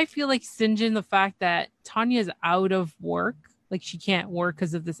 I feel like Sinjin, the fact that Tanya is out of work, like she can't work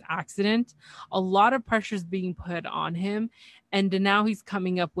because of this accident, a lot of pressure is being put on him. And now he's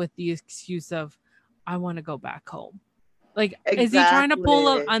coming up with the excuse of, I want to go back home. Like, Is he trying to pull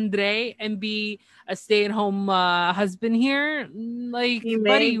up Andre and be a stay-at-home husband here? Like, he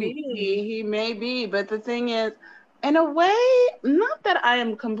may be. But the thing is, in a way, not that I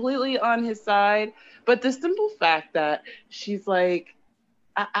am completely on his side, but the simple fact that she's like,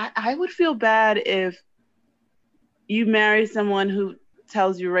 I would feel bad if you marry someone who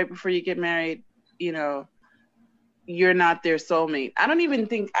tells you right before you get married, you know, you're not their soulmate. I don't even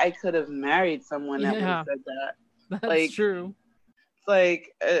think I could have married someone that would have Yeah, said that. that's Like, true. it's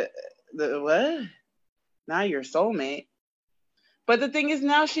like, the what? Not your soulmate. But the thing is,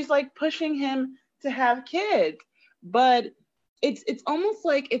 now she's like pushing him to have kids. But it's almost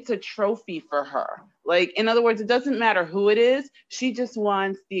like it's a trophy for her. Like, in other words, it doesn't matter who it is. She just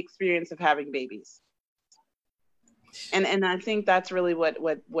wants the experience of having babies. And I think that's really what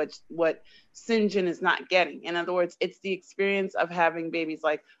Sinjin is not getting. In other words, it's the experience of having babies.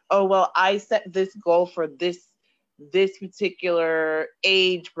 Like, oh well, I set this goal for this particular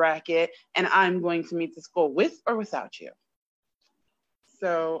age bracket, and I'm going to meet this goal with or without you.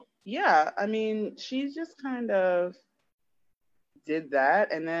 So yeah, I mean, she's just kind of did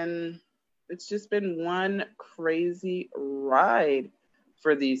that, and then it's just been one crazy ride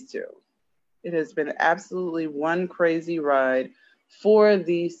for these two. It has been absolutely one crazy ride for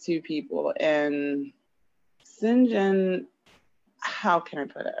these two people. And Sinjin, how can I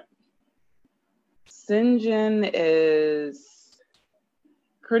put it? Sinjin is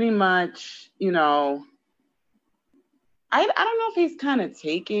pretty much, I don't know if he's kind of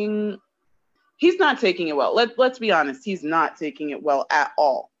he's not taking it well. Let's be honest, he's not taking it well at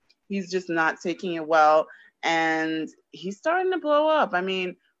all. He's just not taking it well. And he's starting to blow up. I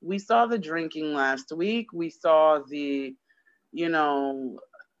mean, we saw the drinking last week. We saw we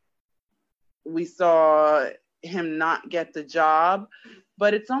saw him not get the job.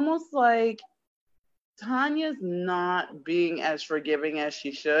 But it's almost like Tanya's not being as forgiving as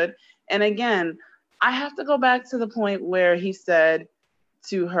she should. And again, I have to go back to the point where he said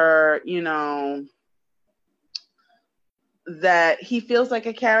to her, that he feels like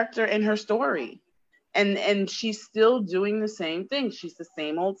a character in her story. And she's still doing the same thing. She's the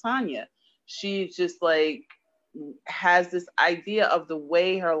same old Tanya. She just like has this idea of the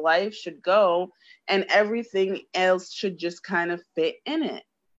way her life should go, and everything else should just kind of fit in it.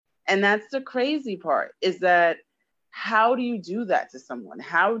 And that's the crazy part, is that how do you do that to someone?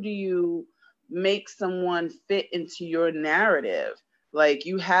 How do you make someone fit into your narrative? Like,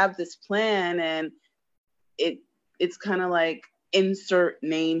 you have this plan, and it's kind of like insert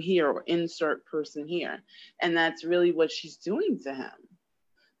name here or insert person here. And that's really what she's doing to him.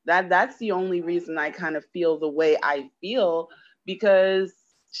 That's the only reason I kind of feel the way I feel, because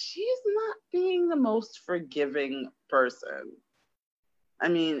she's not being the most forgiving person. I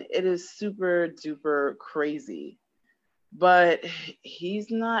mean, it is super duper crazy, but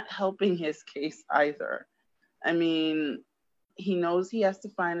he's not helping his case either. I mean, he knows he has to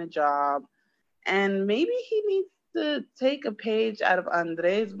find a job, and maybe he needs to take a page out of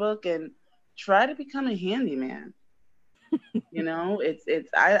Andre's book and try to become a handyman.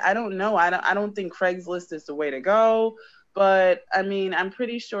 I don't know. I don't think Craigslist is the way to go, but I mean, I'm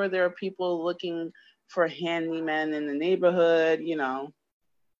pretty sure there are people looking for handymen in the neighborhood,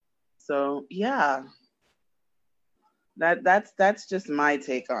 So yeah, that's just my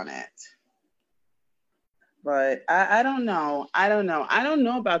take on it. But I don't know. I don't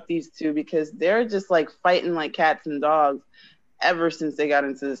know about these two, because they're just like fighting like cats and dogs ever since they got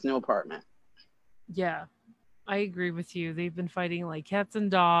into this new apartment. Yeah, I agree with you. They've been fighting like cats and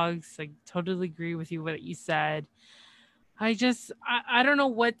dogs. I totally agree with you what you said. I don't know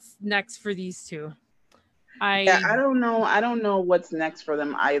what's next for these two. Yeah, I don't know what's next for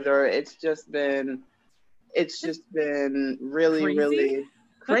them either. It's just been really, Crazy. really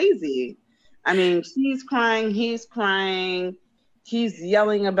crazy. I mean, she's crying, he's crying, he's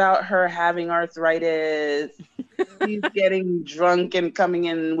yelling about her having arthritis. He's getting drunk and coming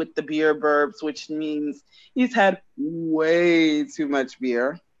in with the beer burps, which means he's had way too much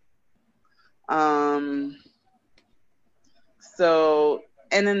beer. So,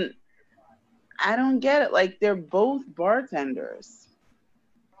 and then I don't get it. Like, they're both bartenders.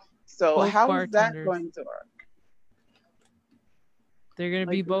 So Both how is that bartenders. going to work? They're going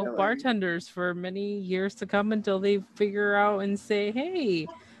to be Like, both really? bartenders for many years to come, until they figure out and say, hey,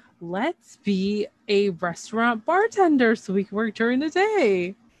 let's be a restaurant bartender so we can work during the day.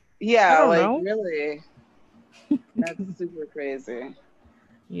 I Yeah, don't like, know. really. That's super crazy.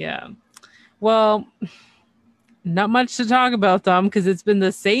 Yeah. Well, not much to talk about them, because it's been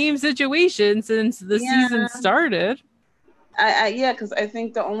the same situation since the season started. Yeah, because I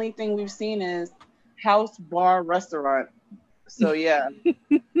think the only thing we've seen is house, bar, restaurant. So yeah.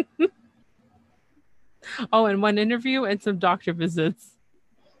 Oh, and one interview and some doctor visits.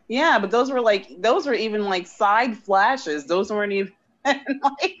 Yeah, but those were even like side flashes. Those weren't even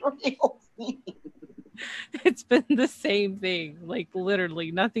like real scenes. It's been the same thing. Like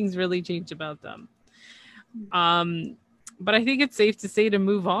literally, nothing's really changed about them. But I think it's safe to say to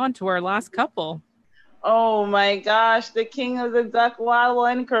move on to our last couple. Oh my gosh, the king of the duck waddle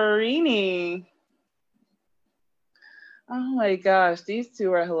and Karini. Oh my gosh, these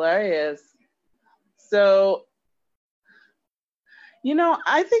two are hilarious. So,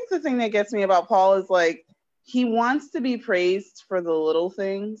 I think the thing that gets me about Paul is like he wants to be praised for the little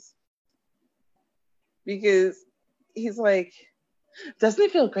things because he's like, doesn't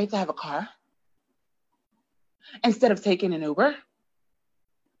it feel great to have a car instead of taking an Uber?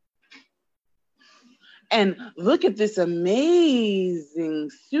 And look at this amazing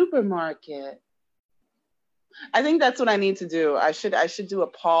supermarket. I think that's what I need to do. I should do a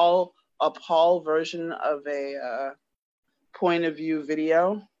Paul version of a point of view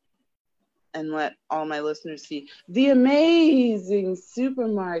video and let all my listeners see the amazing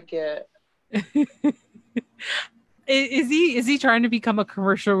supermarket. Is he trying to become a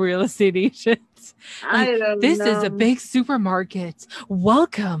commercial real estate agent? Like, I don't this know. is a big supermarket.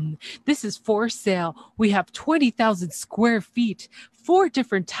 Welcome. This is for sale. We have 20,000 square feet, 4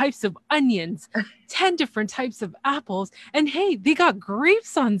 different types of onions, 10 different types of apples, and hey, they got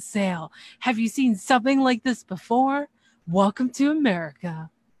grapes on sale. Have you seen something like this before? Welcome to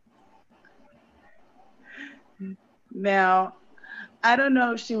America. Now, I don't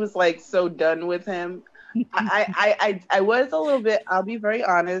know if she was like so done with him. I was a little bit, I'll be very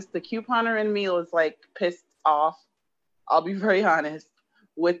honest. The couponer in me was like pissed off. I'll be very honest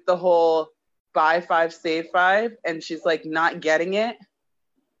with the whole buy 5, save 5. And she's like not getting it.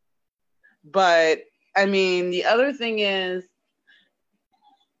 But I mean, the other thing is,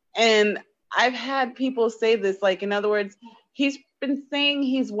 and I've had people say this, like, in other words, he's been saying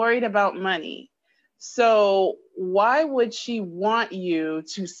he's worried about money. So why would she want you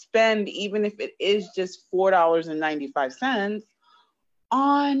to spend, even if it is just $4.95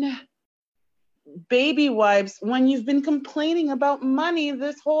 on baby wipes when you've been complaining about money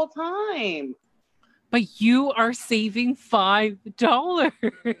this whole time? But you are saving $5.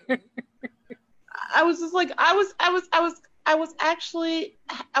 I was just like, I was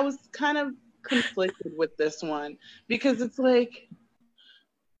kind of conflicted with this one because it's like,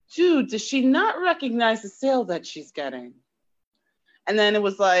 dude, does she not recognize the sale that she's getting? And then it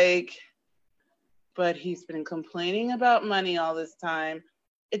was like, but he's been complaining about money all this time.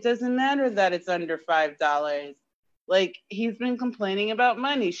 It doesn't matter that it's under $5. Like, he's been complaining about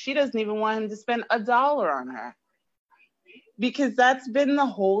money. She doesn't even want him to spend $1 on her. Because that's been the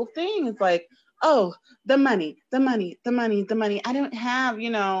whole thing. It's like, oh, the money. I don't have,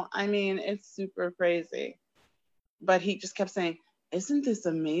 I mean, it's super crazy. But he just kept saying, isn't this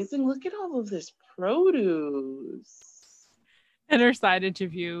amazing? Look at all of this produce. In her side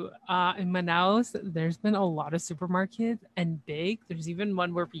interview in Manaus, there's been a lot of supermarkets and big. There's even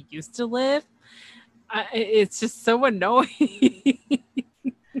one where we used to live. It's just so annoying.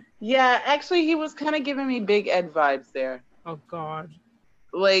 Yeah, actually, he was kind of giving me Big Ed vibes there. Oh, God.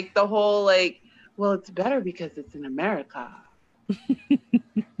 Like the whole, like, well, it's better because it's in America.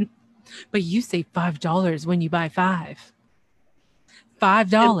 But you save $5 when you buy 5. $5.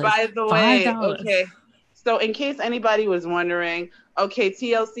 And by the way, $5. okay, so in case anybody was wondering, okay,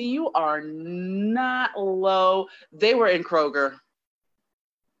 TLC, you are not low. They were in Kroger.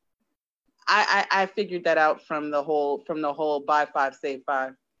 I figured that out from the whole buy 5, save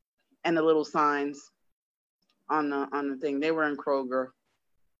 5, and the little signs on the thing. They were in Kroger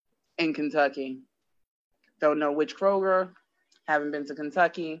in Kentucky. Don't know which Kroger. Haven't been to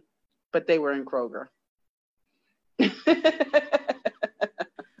Kentucky, but they were in Kroger.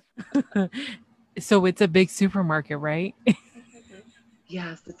 So it's a big supermarket, right?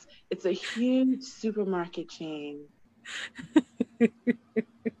 Yes, it's a huge supermarket chain.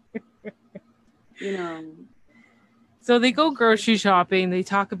 So they go grocery shopping. They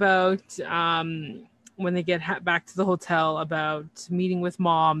talk about when they get back to the hotel about meeting with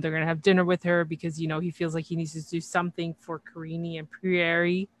mom. They're going to have dinner with her because, he feels like he needs to do something for Karini and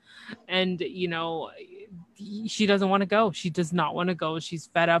Prairie. And, she doesn't want to go. She does not want to go. She's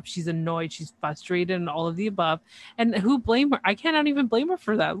fed up. She's annoyed. She's frustrated and all of the above. And who blame her? I cannot even blame her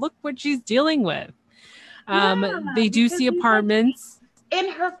for that. Look what she's dealing with. They do see apartments. In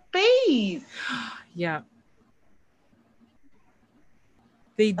her face. Yeah.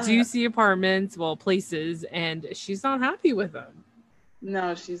 They do see apartments, places, and she's not happy with them.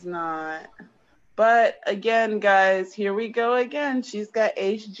 No, she's not. But again, guys, here we go again. She's got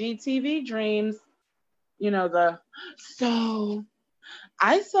HGTV dreams. So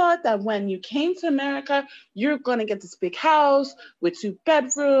I thought that when you came to America, you're going to get this big house with 2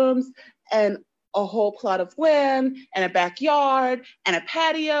 bedrooms and a whole plot of land and a backyard and a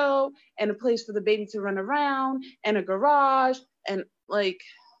patio and a place for the baby to run around and a garage and like,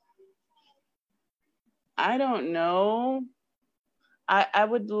 I don't know. I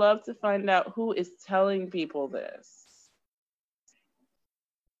would love to find out who is telling people this.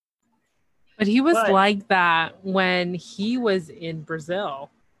 But he was But like that when he was in Brazil.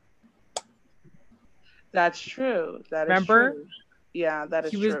 that's true. That is Remember? true. Yeah, that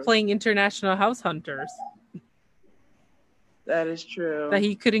is He true. was playing International House Hunters. That is true. That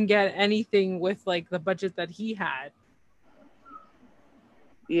he couldn't get anything with like the budget that he had.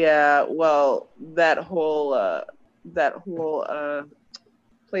 Yeah, well, that whole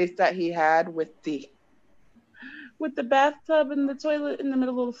place that he had with the bathtub and the toilet in the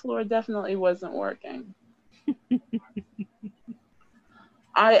middle of the floor definitely wasn't working.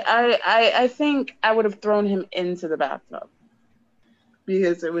 I think I would have thrown him into the bathtub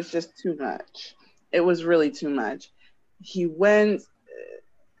because it was just too much. It was really too much. He went,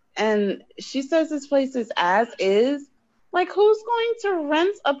 and she says this place is as is. Like, who's going to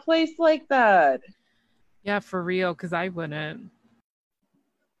rent a place like that? Yeah, for real, because I wouldn't.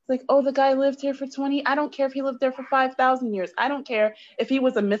 It's like, oh, the guy lived here for 20. I don't care if he lived there for 5,000 years. I don't care if he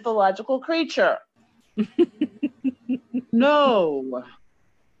was a mythological creature. No.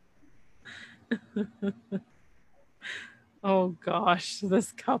 Oh gosh,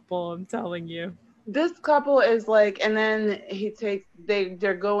 this couple, I'm telling you. This couple is like, and then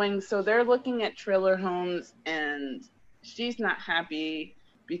they're going, so they're looking at trailer homes, and she's not happy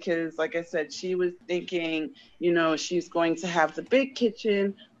because, like I said, she was thinking, she's going to have the big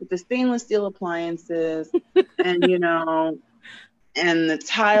kitchen with the stainless steel appliances and, and the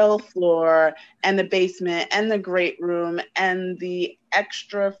tile floor and the basement and the great room and the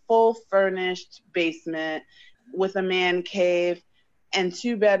extra full furnished basement with a man cave and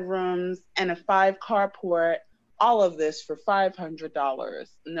 2 bedrooms and a 5 carport, all of this for $500.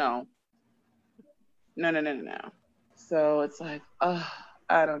 No. So it's like,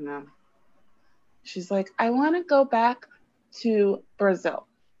 I don't know. She's like, I want to go back to Brazil.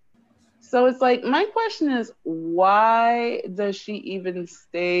 So it's like, my question is, why does she even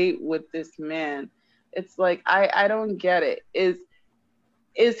stay with this man? It's like, I don't get it.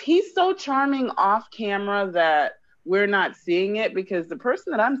 Is he so charming off camera that we're not seeing it? Because the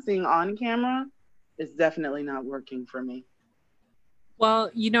person that I'm seeing on camera is definitely not working for me. Well,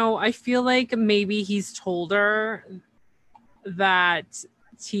 I feel like maybe he's told her that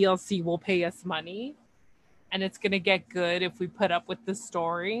TLC will pay us money and it's going to get good if we put up with the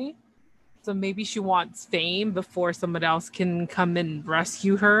story. So maybe she wants fame before someone else can come and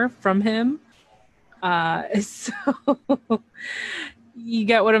rescue her from him. So you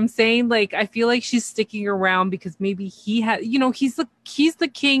get what I'm saying? Like, I feel like she's sticking around because maybe he had, he's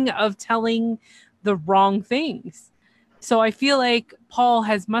the king of telling the wrong things. So I feel like Paul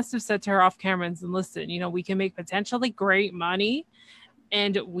must have said to her off camera, and listen, we can make potentially great money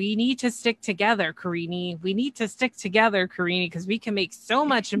and we need to stick together, Karini. We need to stick together, Karini, because we can make so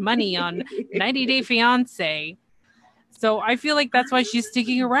much money on 90 Day Fiance. So I feel like that's why she's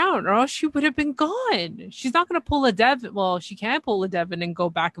sticking around, or else she would have been gone. She's not going to pull a Devin. Well, she can pull a Devin and go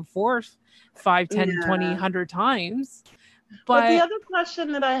back and forth 5, 10, 20, 100 times. But the other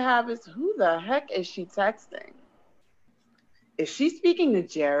question that I have is, who the heck is she texting? Is she speaking to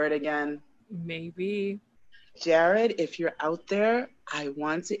Jared again? Maybe. Jared, if you're out there, I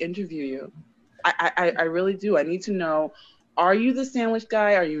want to interview you. I really do. I need to know, are you the sandwich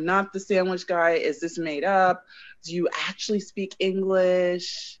guy? Are you not the sandwich guy? Is this made up? Do you actually speak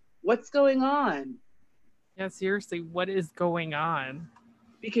English? What's going on? Yeah, seriously, what is going on?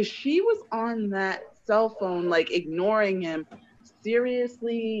 Because she was on that cell phone, like ignoring him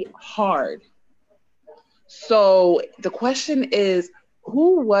seriously hard. So the question is,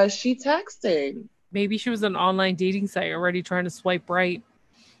 who was she texting? Maybe she was an online dating site already trying to swipe right.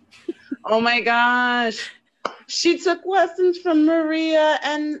 Oh my gosh. She took lessons from Maria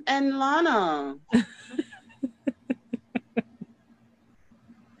and Lana.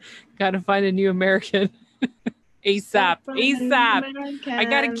 Gotta find a new American. ASAP. I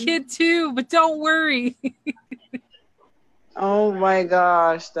got a kid too, but don't worry. Oh my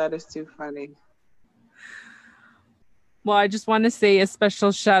gosh, that is too funny. Well, I just want to say a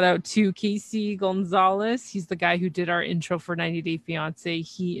special shout out to Casey Gonzalez. He's the guy who did our intro for 90 Day Fiance.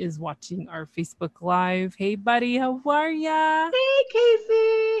 He is watching our Facebook Live. Hey, buddy, how are ya?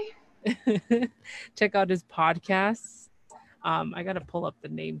 Hey, Casey. Check out his podcast. I got to pull up the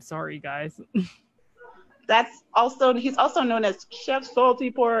name. Sorry, guys. He's also known as Chef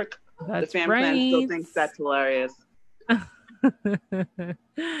Salty Pork. That's The fam clan still right. thinks that's hilarious.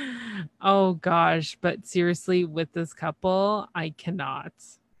 Oh gosh, but seriously, with this couple, I cannot.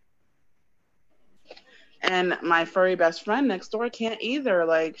 And my furry best friend next door can't either.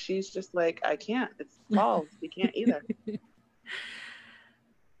 Like, she's just like, I can't. It's Paul. He can't either.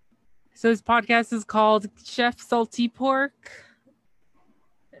 So his podcast is called Chef Salty Pork.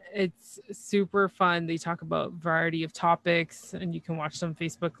 It's super fun. They talk about a variety of topics, and you can watch them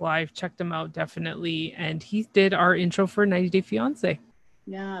Facebook Live. Check them out, definitely. And he did our intro for 90 Day Fiance.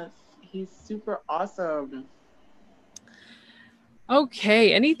 Yes, he's super awesome.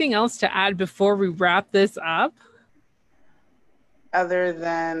 Okay, anything else to add before we wrap this up? Other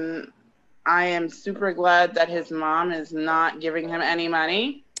than I am super glad that his mom is not giving him any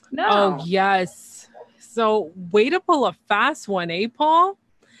money. No. Oh, yes. So way to pull a fast one, eh, Paul?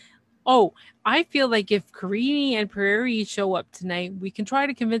 Oh, I feel like if Karini and Prairie show up tonight, we can try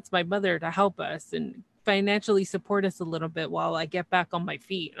to convince my mother to help us and financially support us a little bit while I get back on my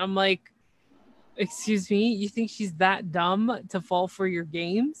feet. I'm like, excuse me, you think she's that dumb to fall for your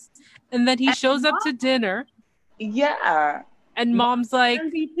games? And then he shows up to dinner. Yeah. And mom's like,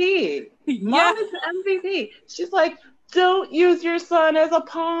 MVP. Yeah. Mom is the MVP. She's like, don't use your son as a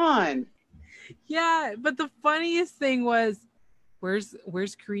pawn. Yeah, but the funniest thing was, where's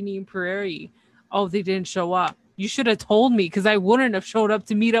Karini and Prairie? Oh, they didn't show up. You should have told me because I wouldn't have showed up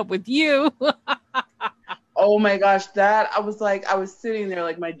to meet up with you. Oh my gosh, I was sitting there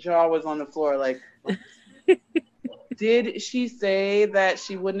like my jaw was on the floor. Like, did she say that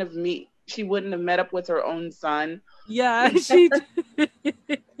she wouldn't have met up with her own son? Yeah, she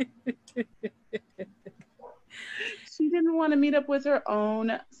She didn't want to meet up with her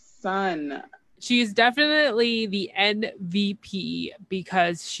own son. She is definitely the MVP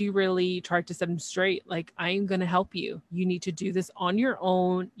because she really tried to set him straight. Like, I am going to help you. You need to do this on your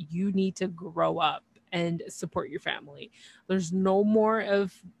own. You need to grow up and support your family. There's no more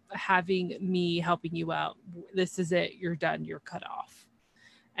of having me helping you out. This is it. You're done. You're cut off.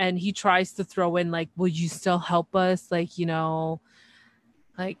 And he tries to throw in like, will you still help us? Like, you know,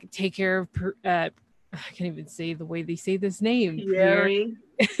 like take care of, I can't even say the way they say this name. Pierre.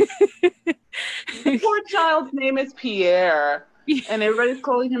 The poor child's name is Pierre. And everybody's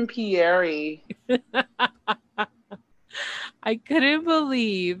calling him Pierre. I couldn't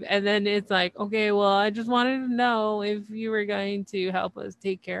believe. And then it's like, okay, well, I just wanted to know if you were going to help us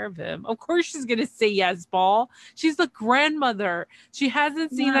take care of him. Of course she's going to say yes, Paul. She's the grandmother. She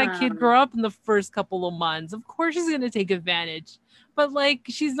hasn't seen that kid grow up in the first couple of months. Of course she's going to take advantage. But, like,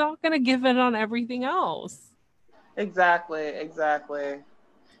 she's not going to give in on everything else. Exactly.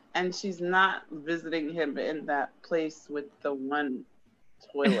 And she's not visiting him in that place with the one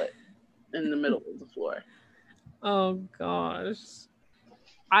toilet in the middle of the floor. Oh, gosh.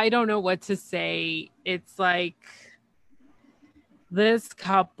 I don't know what to say. It's like this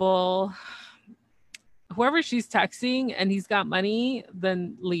couple, whoever she's texting and he's got money,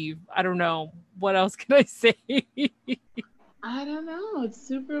 then leave. I don't know. What else can I say? I don't know. It's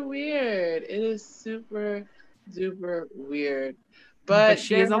super weird. It is super duper weird. But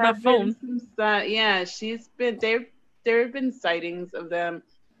she is on that phone. Yeah, there have been sightings of them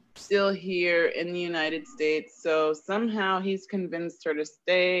still here in the United States. So somehow he's convinced her to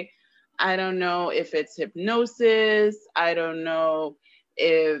stay. I don't know if it's hypnosis. I don't know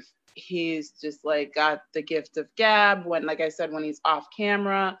if he's just like got the gift of gab when, like I said, when he's off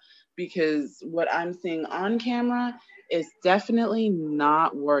camera, because what I'm seeing on camera is definitely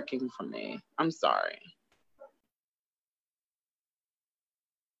not working for me. I'm sorry.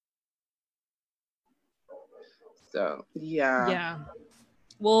 So, yeah. Yeah.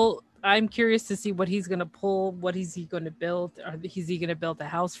 Well, I'm curious to see what he's going to pull. What is he going to build? Is he going to build a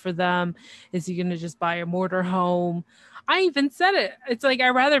house for them? Is he going to just buy a motor home? I even said it. It's like, I'd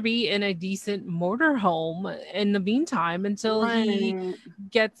rather be in a decent motor home in the meantime until he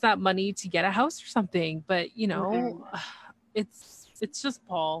gets that money to get a house or something. But, you know, it's just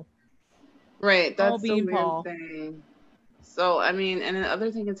Paul. Right. Paul That's the being weird Paul. thing. So, I mean, and the other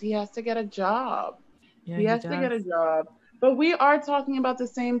thing is he has to get a job. Yeah, he has to get a job. But we are talking about the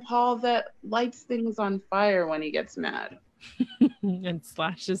same Paul that lights things on fire when he gets mad. And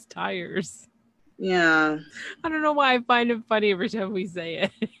slashes tires. Yeah. I don't know why I find it funny every time we say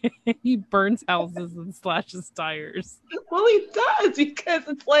it. He burns houses and slashes tires. Well, he does, because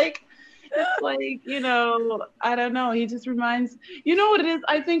it's like, you know, I don't know. He just reminds, you know what it is?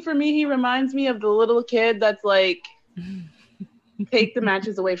 I think for me, he reminds me of the little kid that's like, take the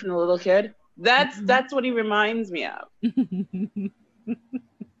matches away from the little kid. That's what he reminds me of.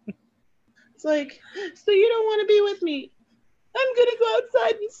 It's like, so you don't want to be with me? I'm gonna go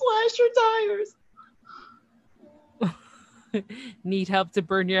outside and slash your tires. Need help to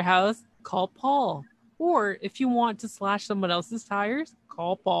burn your house? Call Paul. Or if you want to slash someone else's tires,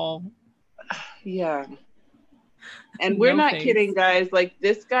 call Paul. Yeah. And we're No not thanks. kidding, guys. Like,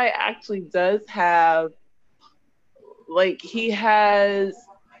 this guy actually does have, like, he has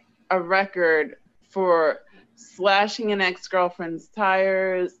a record for slashing an ex-girlfriend's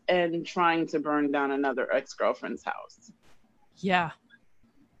tires and trying to burn down another ex-girlfriend's house. Yeah.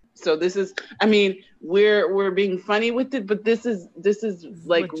 So this is, I mean, we're being funny with it, but this is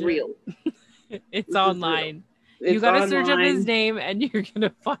like Legit. real. It's This is online. real. You It's gotta search up online. his name and you're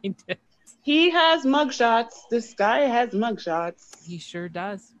gonna find it. He has mugshots. This guy has mugshots. He sure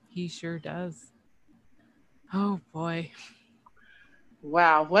does. He sure does. Oh boy.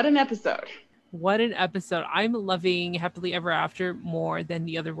 Wow, what an episode. What an episode. I'm loving Happily Ever After more than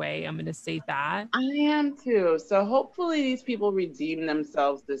the other way. I'm gonna say that. I am too. So hopefully these people redeem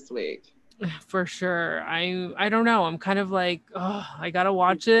themselves this week. For sure. I don't know. I'm kind of like, oh, I gotta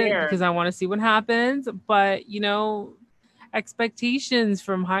watch it scared. because I want to see what happens. But expectations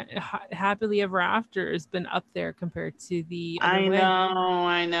from Happily Ever After has been up there compared to the other I way.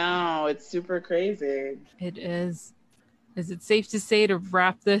 I know. It's super crazy. It is. Is it safe to say to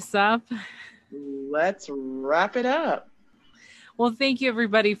wrap this up? Let's wrap it up. Well, thank you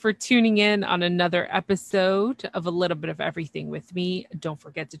everybody for tuning in on another episode of A Little Bit of Everything with me. Don't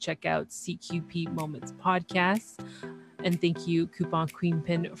forget to check out CQP Moments Podcast. And thank you, Coupon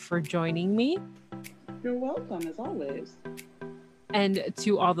Queenpin, for joining me. You're welcome, as always. And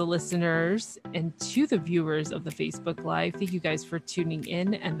to all the listeners and to the viewers of the Facebook Live, thank you guys for tuning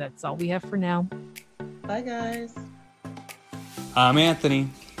in. And that's all we have for now. Bye, guys. I'm Anthony.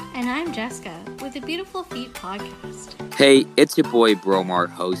 And I'm Jessica with the Beautiful Feet Podcast. Hey, it's your boy Bromar,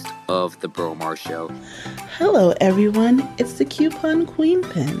 host of The Bromar Show. Hello, everyone. It's the Coupon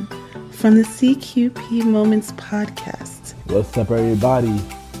Queenpin from the CQP Moments Podcast. What's up, everybody?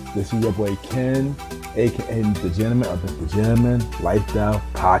 This is your boy Ken, aka the Gentleman of the Gentleman Lifestyle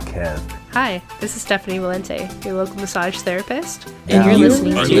Podcast. Hi, this is Stephanie Valente, your local massage therapist, And you're you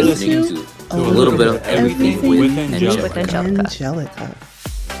listening are to listening to A Little Bit of Everything with Angelica. Angelica.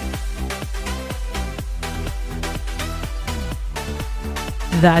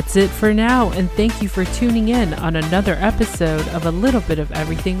 That's it for now. And thank you for tuning in on another episode of A Little Bit of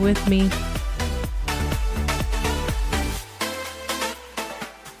Everything with me.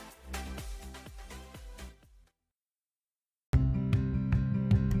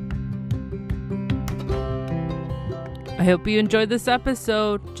 I hope you enjoyed this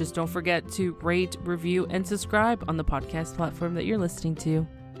episode. Just don't forget to rate, review, and subscribe on the podcast platform that you're listening to.